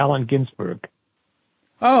Allen Ginsberg.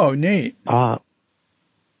 Oh, neat.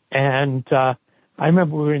 And I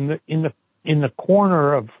remember we were in the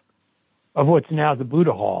corner of what's now the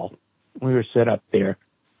Buddha Hall. We were set up there.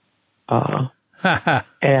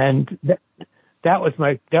 And that was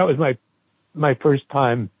my first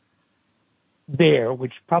time there,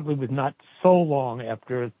 which probably was not so long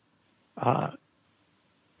after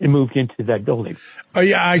it moved into that building. Oh,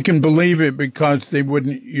 yeah, I can believe it because they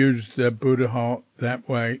wouldn't use the Buddha Hall that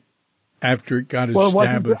way after it got established.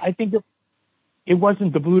 It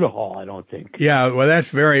wasn't the Buddha Hall, I don't think. Yeah, well, that's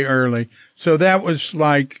very early. So that was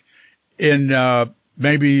like in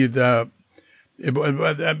maybe it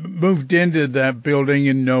moved into that building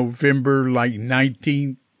in November, like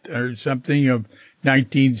 19th or something of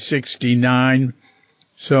 1969.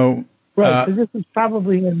 So right, so this was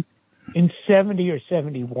probably in 70 or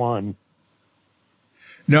 71.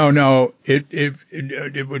 No, it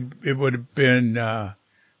would have been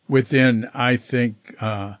within, I think,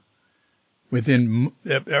 within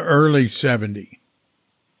early 70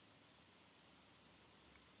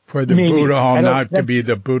 for the Maybe. Buddha Hall not to be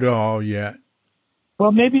the Buddha Hall yet.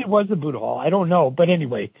 Well, maybe it was the Buddha Hall. I don't know, but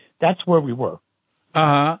anyway, that's where we were.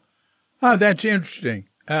 Oh, that's interesting.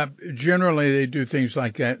 Generally, they do things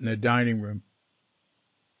like that in the dining room.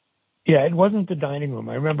 Yeah, it wasn't the dining room.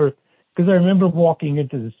 I remember walking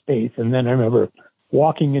into the space, and then I remember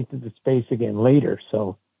walking into the space again later.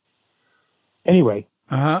 So, anyway.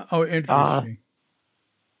 Oh, interesting.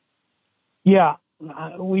 Yeah,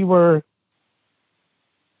 we were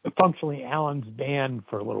functionally Alan's band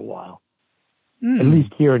for a little while, at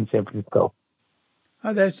least here in San Francisco.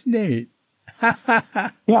 Oh, that's neat.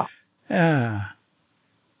 Yeah.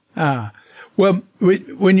 Well,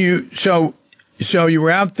 when so you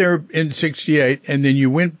were out there in 68 and then you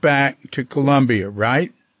went back to Columbia,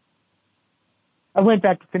 right? I went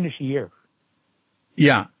back to finish a year.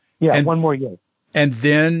 Yeah. Yeah, and, one more year. And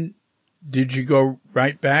then did you go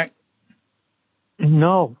right back?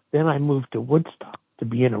 No, then I moved to Woodstock to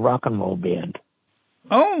be in a rock and roll band.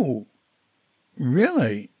 Oh,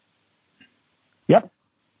 really? Yep.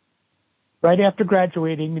 Right after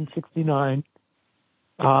graduating in 69,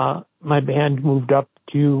 my band moved up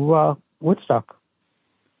to Woodstock.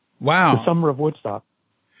 Wow. The summer of Woodstock.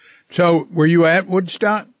 So were you at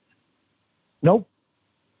Woodstock? Nope.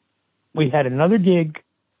 We had another gig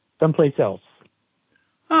someplace else.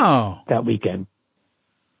 Oh. That weekend.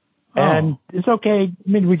 Oh. And it's okay. I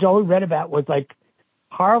mean, all we read about was like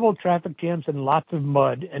horrible traffic jams and lots of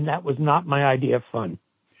mud, and that was not my idea of fun.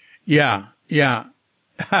 Yeah.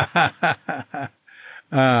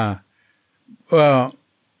 Well,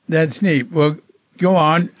 that's neat. Well, go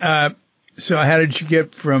on. So how did you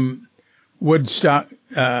get from Woodstock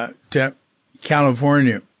to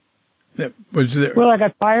California? Was there? Well, I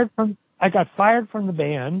got fired from the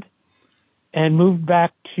band and moved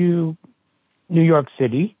back to New York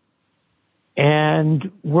City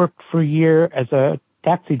and worked for a year as a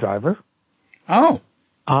taxi driver. Oh.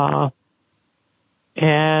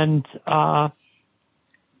 And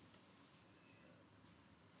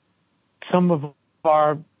some of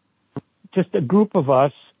just a group of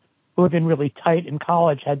us who had been really tight in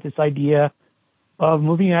college had this idea of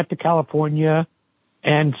moving out to California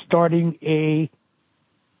and starting a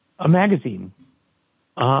magazine.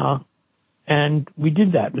 And we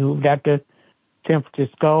did that. We moved out to San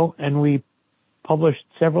Francisco and we published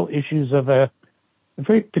several issues of a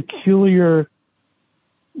very peculiar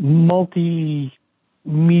multimedia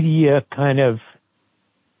kind of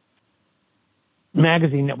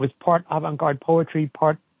magazine that was part avant-garde poetry,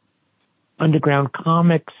 part underground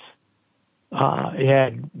comics. It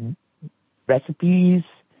had recipes.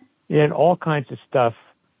 It had all kinds of stuff.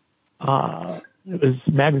 It was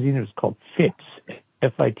a magazine that was called Fits,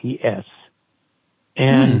 F-I-T-S.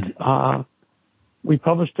 And we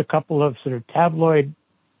published a couple of sort of tabloid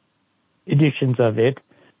editions of it,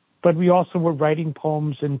 but we also were writing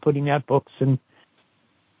poems and putting out books. And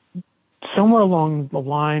somewhere along the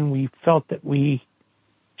line, we felt that we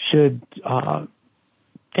should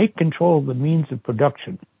take control of the means of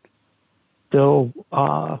production. So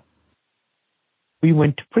we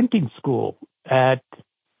went to printing school at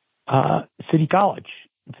City College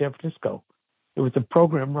in San Francisco. It was a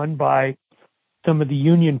program run by some of the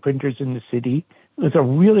union printers in the city. It was a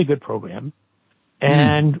really good program.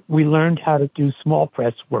 And we learned how to do small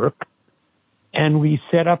press work. And we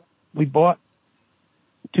bought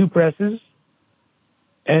 2 presses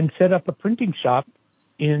and set up a printing shop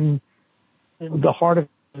in the heart of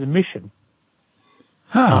the Mission.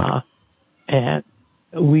 And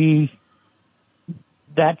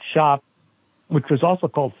that shop, which was also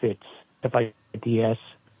called Fits, F-I-T-S,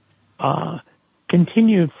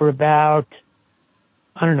 continued for about,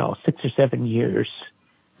 6 or 7 years.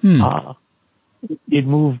 It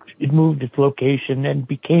moved its location and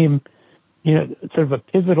became, sort of a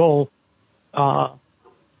pivotal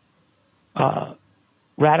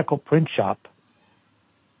radical print shop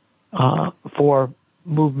for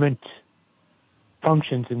movement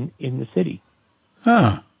functions in the city.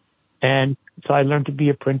 Huh. And so I learned to be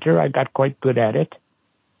a printer. I got quite good at it.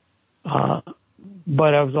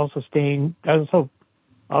 But I was also I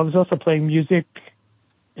was also playing music,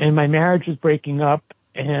 and my marriage was breaking up,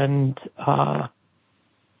 and I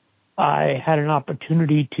had an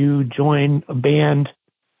opportunity to join a band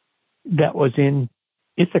that was in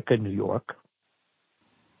Ithaca, New York.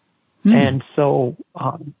 And so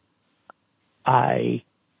I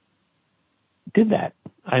did that.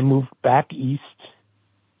 I moved back east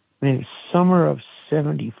in the summer of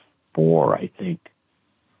 74, I think.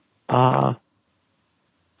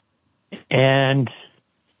 And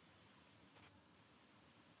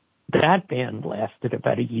that band lasted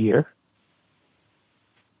about a year.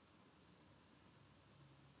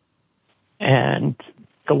 And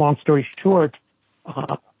the long story short,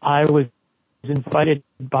 I was invited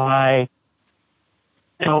by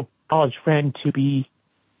a college friend to be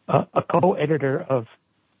a co-editor of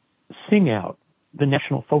Sing Out, the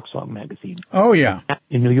national folk song magazine. Oh yeah,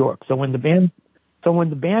 in New York. So when the band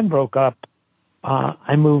broke up,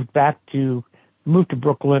 I moved to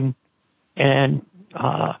Brooklyn, and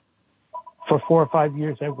for 4 or 5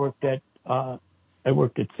 years I worked at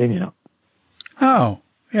Sing Out. Oh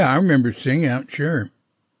yeah, I remember Sing Out. Sure,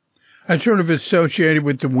 I sort of associated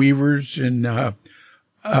with the Weavers and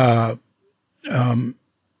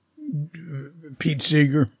Pete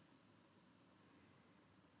Seeger.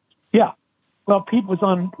 Yeah, well, Pete was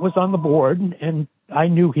on the board, and I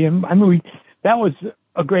knew him. I mean, that was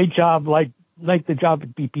a great job, like the job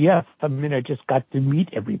at BPF. I mean, I just got to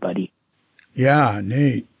meet everybody. Yeah,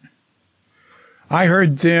 neat. I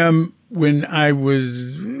heard them when I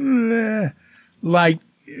was like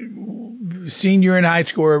senior in high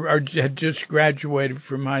school, or had just graduated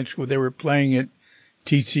from high school. They were playing at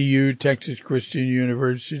TCU, Texas Christian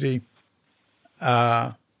University.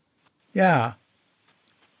 I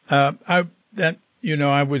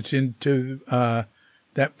was into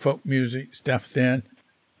that folk music stuff then.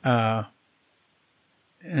 It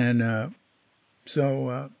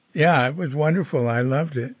was wonderful. I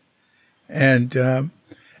loved it. And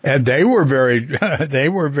they were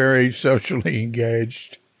very socially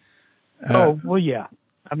engaged. Oh, well, yeah.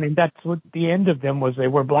 I mean, that's what the end of them was. They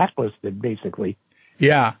were blacklisted, basically.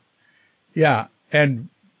 Yeah. Yeah. And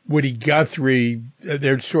Woody Guthrie,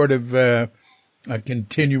 there's sort of a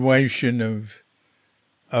continuation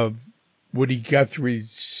of Woody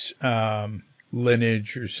Guthrie's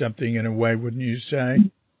lineage or something in a way, wouldn't you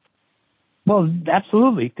say? Well,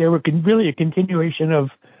 absolutely. They were really a continuation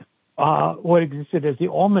of what existed as the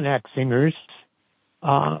Almanac Singers,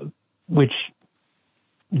 which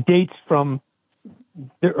dates from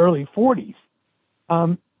the early 40s.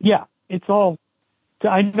 It's all.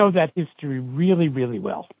 I know that history really, really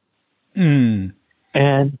well. And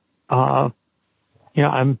I've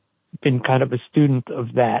been kind of a student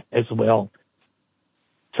of that as well.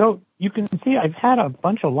 So you can see I've had a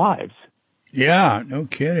bunch of lives. Yeah, no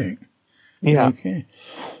kidding. Yeah. Okay.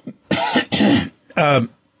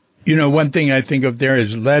 One thing I think of there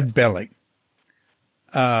is Lead Belly.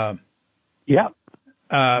 Yeah.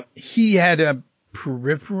 He had a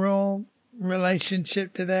peripheral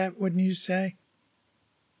relationship to that, wouldn't you say?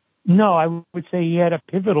 No, I would say he had a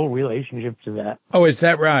pivotal relationship to that. Oh, is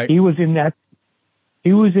that right? He was in that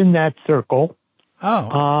circle.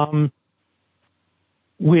 Oh.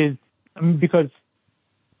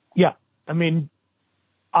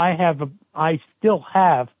 I still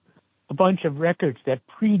have a bunch of records that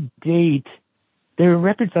predate. They were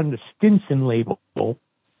records on the Stinson label,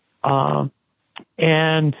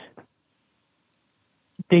 and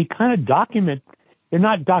they kind of document. They're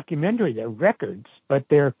not documentary; they're records, but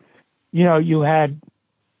they're. You had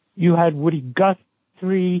Woody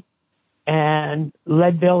Guthrie and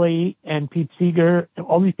Leadbelly and Pete Seeger, and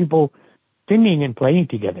all these people singing and playing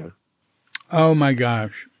together. Oh my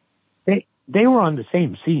gosh! They were on the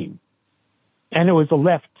same scene, and it was a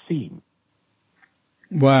left scene.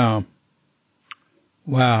 Wow,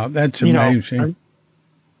 that's amazing.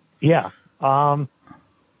 And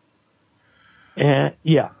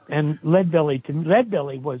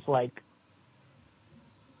Leadbelly was like,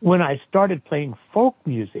 when I started playing folk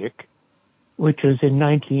music, which was in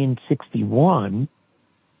 1961,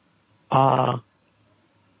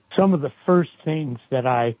 some of the first things that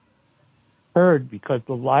I heard, because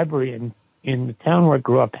the library in the town where I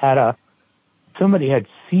grew up somebody had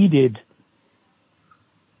seeded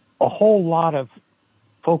a whole lot of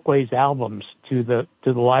Folkways albums to the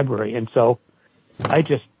library, and so I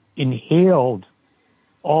just inhaled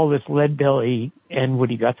all this Leadbelly and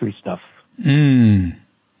Woody Guthrie stuff. Mm.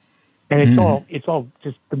 And it's all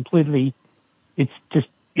just completely, it's just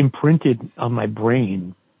imprinted on my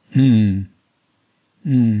brain. Mm.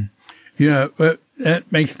 Mm.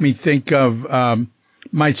 That makes me think of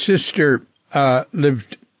my sister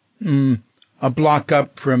lived a block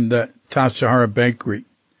up from the Tassajara Bakery.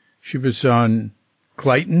 She was on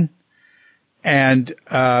Clayton, and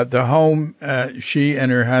the home she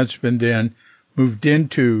and her husband then moved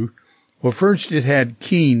into. Well, first it had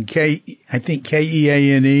Keene, I think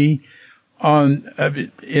Keane, on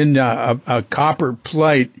in a copper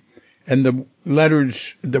plate, and the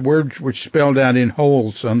words were spelled out in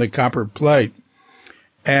holes on the copper plate.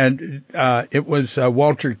 And it was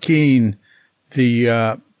Walter Keane,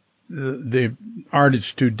 the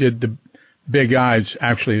artist who did the Big Eyes.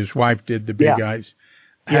 Actually, his wife did the Big Eyes.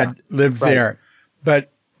 Had lived there,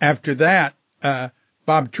 but after that,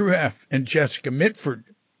 Bob Trueff and Jessica Mitford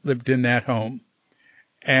lived in that home,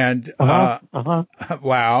 and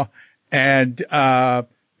wow, and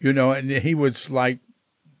and he was like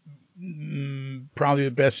probably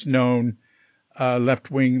the best known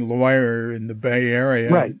left-wing lawyer in the Bay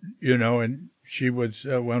Area, right? And she was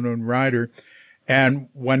a well-known writer. And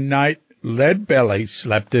one night, Leadbelly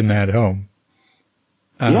slept in that home.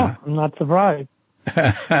 I'm not surprised.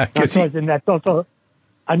 And that's also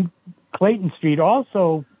on Clayton Street.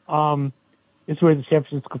 Also, is where the San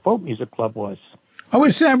Francisco Folk Music Club was. Oh,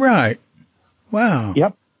 is that right? Wow.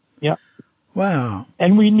 Yep. Wow.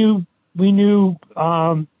 And we knew.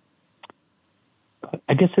 I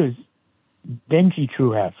guess it was Benji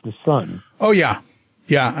Trueff, the son. Oh yeah,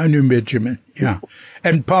 I knew Benjamin. Yeah,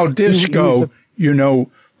 and Paul Disco,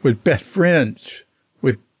 was best friends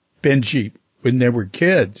with Benji when they were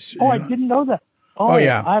kids. Oh, I didn't know that. Oh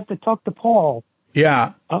yeah, I have to talk to Paul.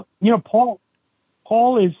 Yeah. Paul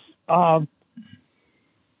is Paul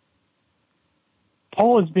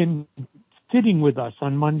has been sitting with us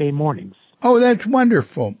on Monday mornings. Oh, that's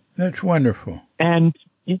wonderful. That's wonderful. And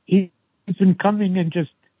he's been coming and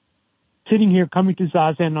just sitting here, coming to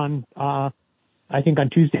Zazen on, I think on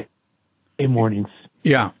Tuesday mornings.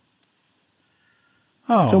 Yeah.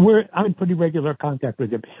 Oh. So I'm in pretty regular contact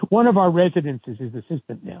with him. One of our residents is his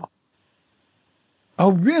assistant now.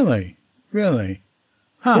 Oh, really? Really?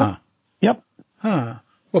 Huh. Yep. Huh.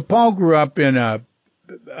 Well, Paul grew up in a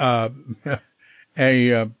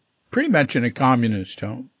pretty much in a communist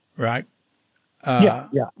home, right?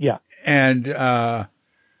 Yeah. And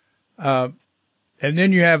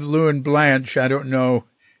then you have Lou and Blanche. I don't know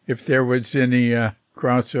if there was any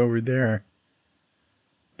crossover there,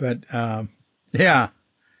 but yeah.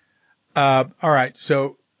 All right.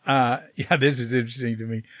 So this is interesting to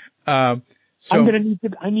me. So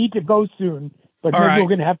I need to go soon, but maybe we're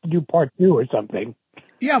gonna have to do part 2 or something.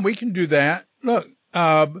 Yeah, we can do that. Look,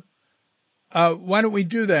 why don't we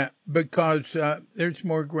do that? Because there's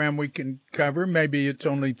more ground we can cover. Maybe it's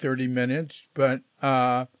only 30 minutes, but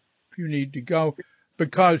if you need to go,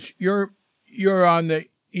 because you're on the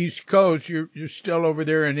East Coast, you're still over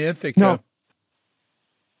there in Ithaca.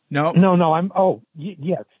 No.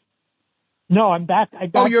 Yes. No, I'm back.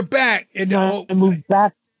 You're back. I moved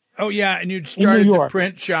back. Oh yeah, and you'd started the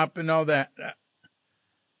print shop and all that.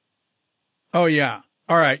 Oh yeah.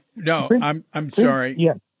 All right. No, I'm sorry.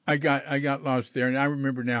 Yeah. I got lost there, and I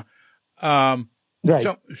remember now.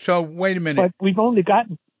 Right. So wait a minute. But we only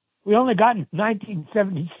gotten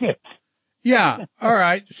 1976. Yeah. All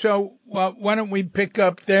right. So why don't we pick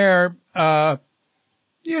up there?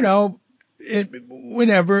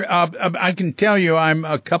 Whenever. I can tell you, I'm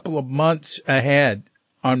a couple of months ahead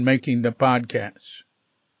on making the podcast.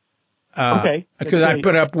 Okay. Because I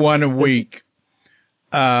put up one a week.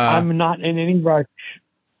 I'm not in any rush.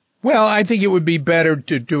 Well, I think it would be better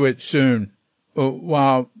to do it soon.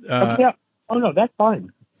 While. Yeah. Oh no, that's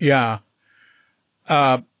fine. Yeah.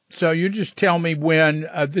 So you just tell me when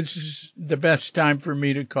this is the best time for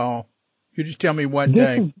me to call. You just tell me what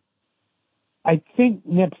day. I think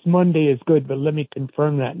next Monday is good, but let me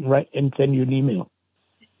confirm that and send you an email.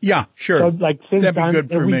 Yeah, sure. So that'd be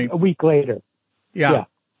good for me. A week later. Yeah.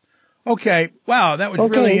 Okay. Wow, that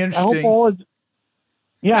was really interesting. I hope all is.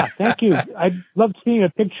 Yeah, thank you. I'd love seeing a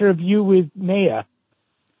picture of you with Maya.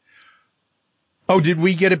 Oh, did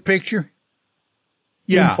we get a picture?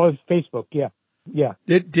 Yeah. On Facebook, yeah.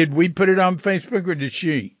 Did we put it on Facebook or did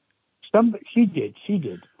she? She did.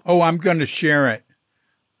 Oh, I'm going to share it.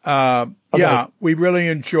 Okay. Yeah, we really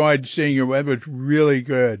enjoyed seeing her. It was really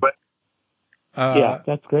good. Yeah,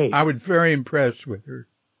 that's great. I was very impressed with her.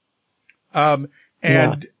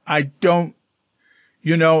 And I don't,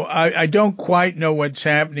 I don't quite know what's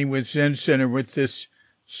happening with Zen Center with this,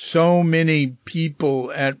 so many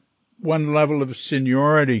people at one level of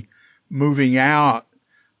seniority moving out.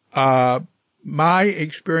 My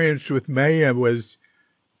experience with Maya was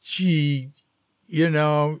she's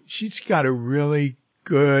got a really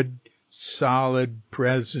good, solid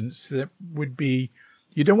presence that would be,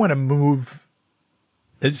 you don't want to move.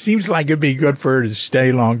 It seems like it'd be good for her to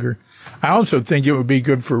stay longer. I also think it would be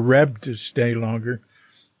good for Reb to stay longer.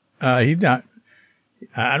 I don't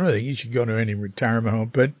think he should go to any retirement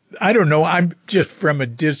home, but I don't know. I'm just from a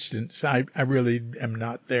distance. I really am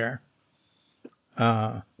not there.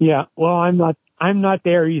 Yeah, well, I'm not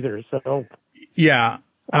there either. So yeah,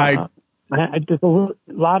 there's a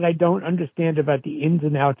lot I don't understand about the ins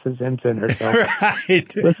and outs of Zen Center. So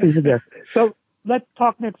right. Let's leave it there. So let's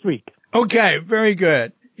talk next week. Okay, very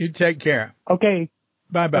good. You take care. Okay.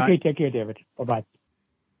 Bye-bye. Okay, take care, David. Bye-bye.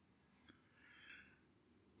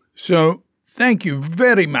 So thank you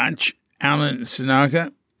very much, Alan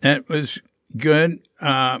Senauke. That was good.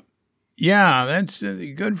 Yeah, that's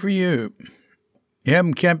good for you. You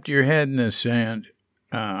haven't kept your head in the sand.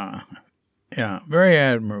 Yeah, very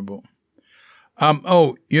admirable. I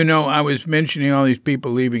was mentioning all these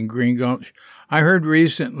people leaving Green Gulch. I heard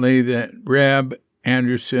recently that Reb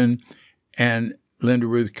Anderson and Linda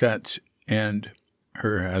Ruth Cutts and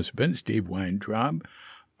her husband, Steve Weintraub,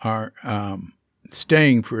 are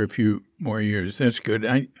staying for a few more years. That's good.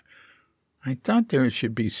 I thought there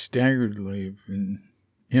should be staggered leave.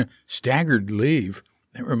 Staggered leave.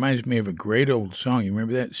 That reminds me of a great old song. You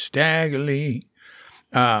remember that? Stagger leave.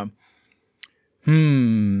 Yeah.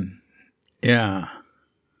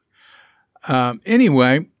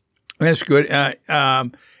 Anyway, that's good.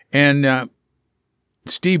 And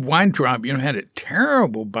Steve Weintraub, had a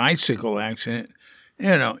terrible bicycle accident.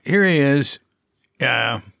 Here he is.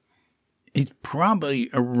 He's probably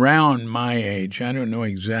around my age. I don't know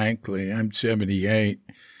exactly. I'm 78.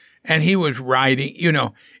 And he was riding,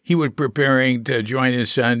 he was preparing to join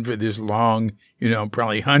his son for this long,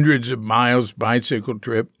 probably hundreds of miles bicycle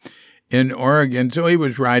trip in Oregon. So he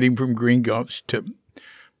was riding from Green Gulch to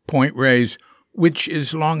Point Reyes, which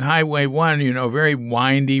is along Highway 1, very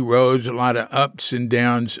windy roads, a lot of ups and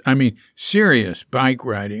downs. I mean, serious bike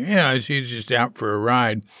riding. He's just out for a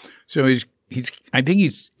ride. So I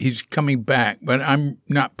think he's coming back, but I'm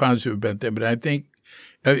not positive about that. But I think,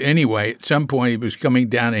 anyway, at some point he was coming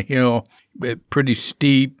down a hill, pretty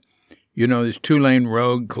steep. There's 2-lane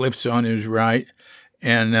road, cliffs on his right,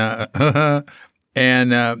 and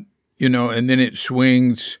and then it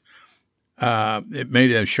swings. It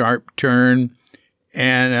made a sharp turn,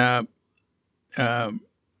 and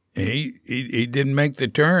he didn't make the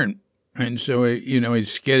turn, and so he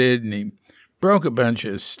skidded and he broke a bunch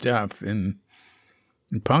of stuff and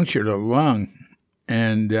punctured a lung,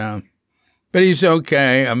 and but he's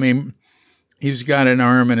okay. I mean, he's got an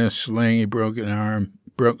arm in a sling. He broke an arm,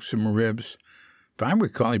 broke some ribs. If I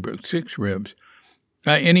recall, he broke 6 ribs.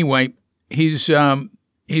 Anyway, he's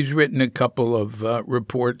written a couple of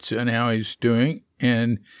reports on how he's doing,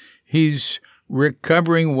 and he's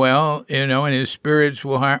recovering well, and his spirits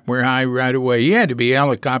were high right away. He had to be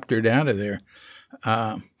helicoptered out of there.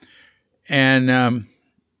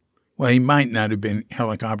 Well, he might not have been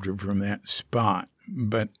helicoptered from that spot,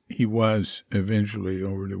 but he was eventually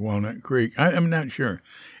over to Walnut Creek. I'm not sure.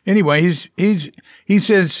 Anyway, he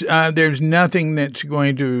says there's nothing that's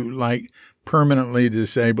going to permanently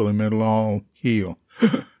disable him. It'll all heal.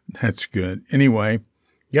 That's good. Anyway,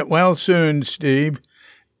 get well soon, Steve.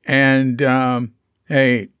 And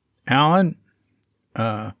hey, Alan,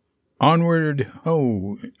 onward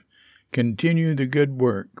ho, continue the good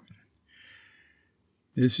work.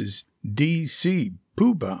 This is D.C.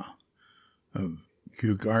 Poobah of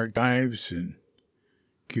Cuke Archives and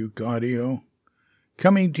Cuke Audio,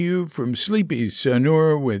 coming to you from Sleepy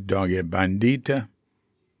Sanur with Doggett Bandita,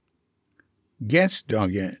 guest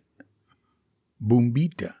Doggett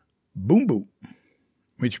Bumbita, Bumbu,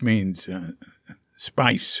 which means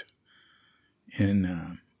spice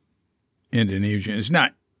in Indonesian. It's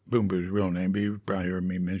not Bumbu's real name, but you've probably heard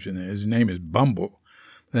me mention that. His name is Bumble.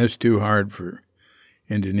 That's too hard for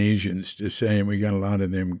Indonesians to say, and we got a lot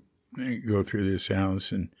of them go through this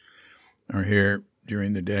house and are here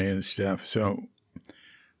during the day and stuff. So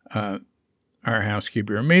our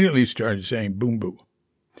housekeeper immediately started saying Bumbu.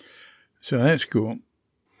 So that's cool.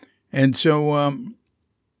 And so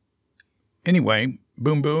anyway,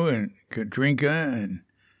 Bumbu and Katrinka and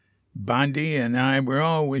Bondi and I, we're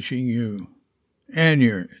all wishing you and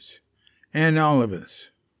yours and all of us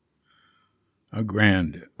a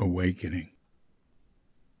grand awakening.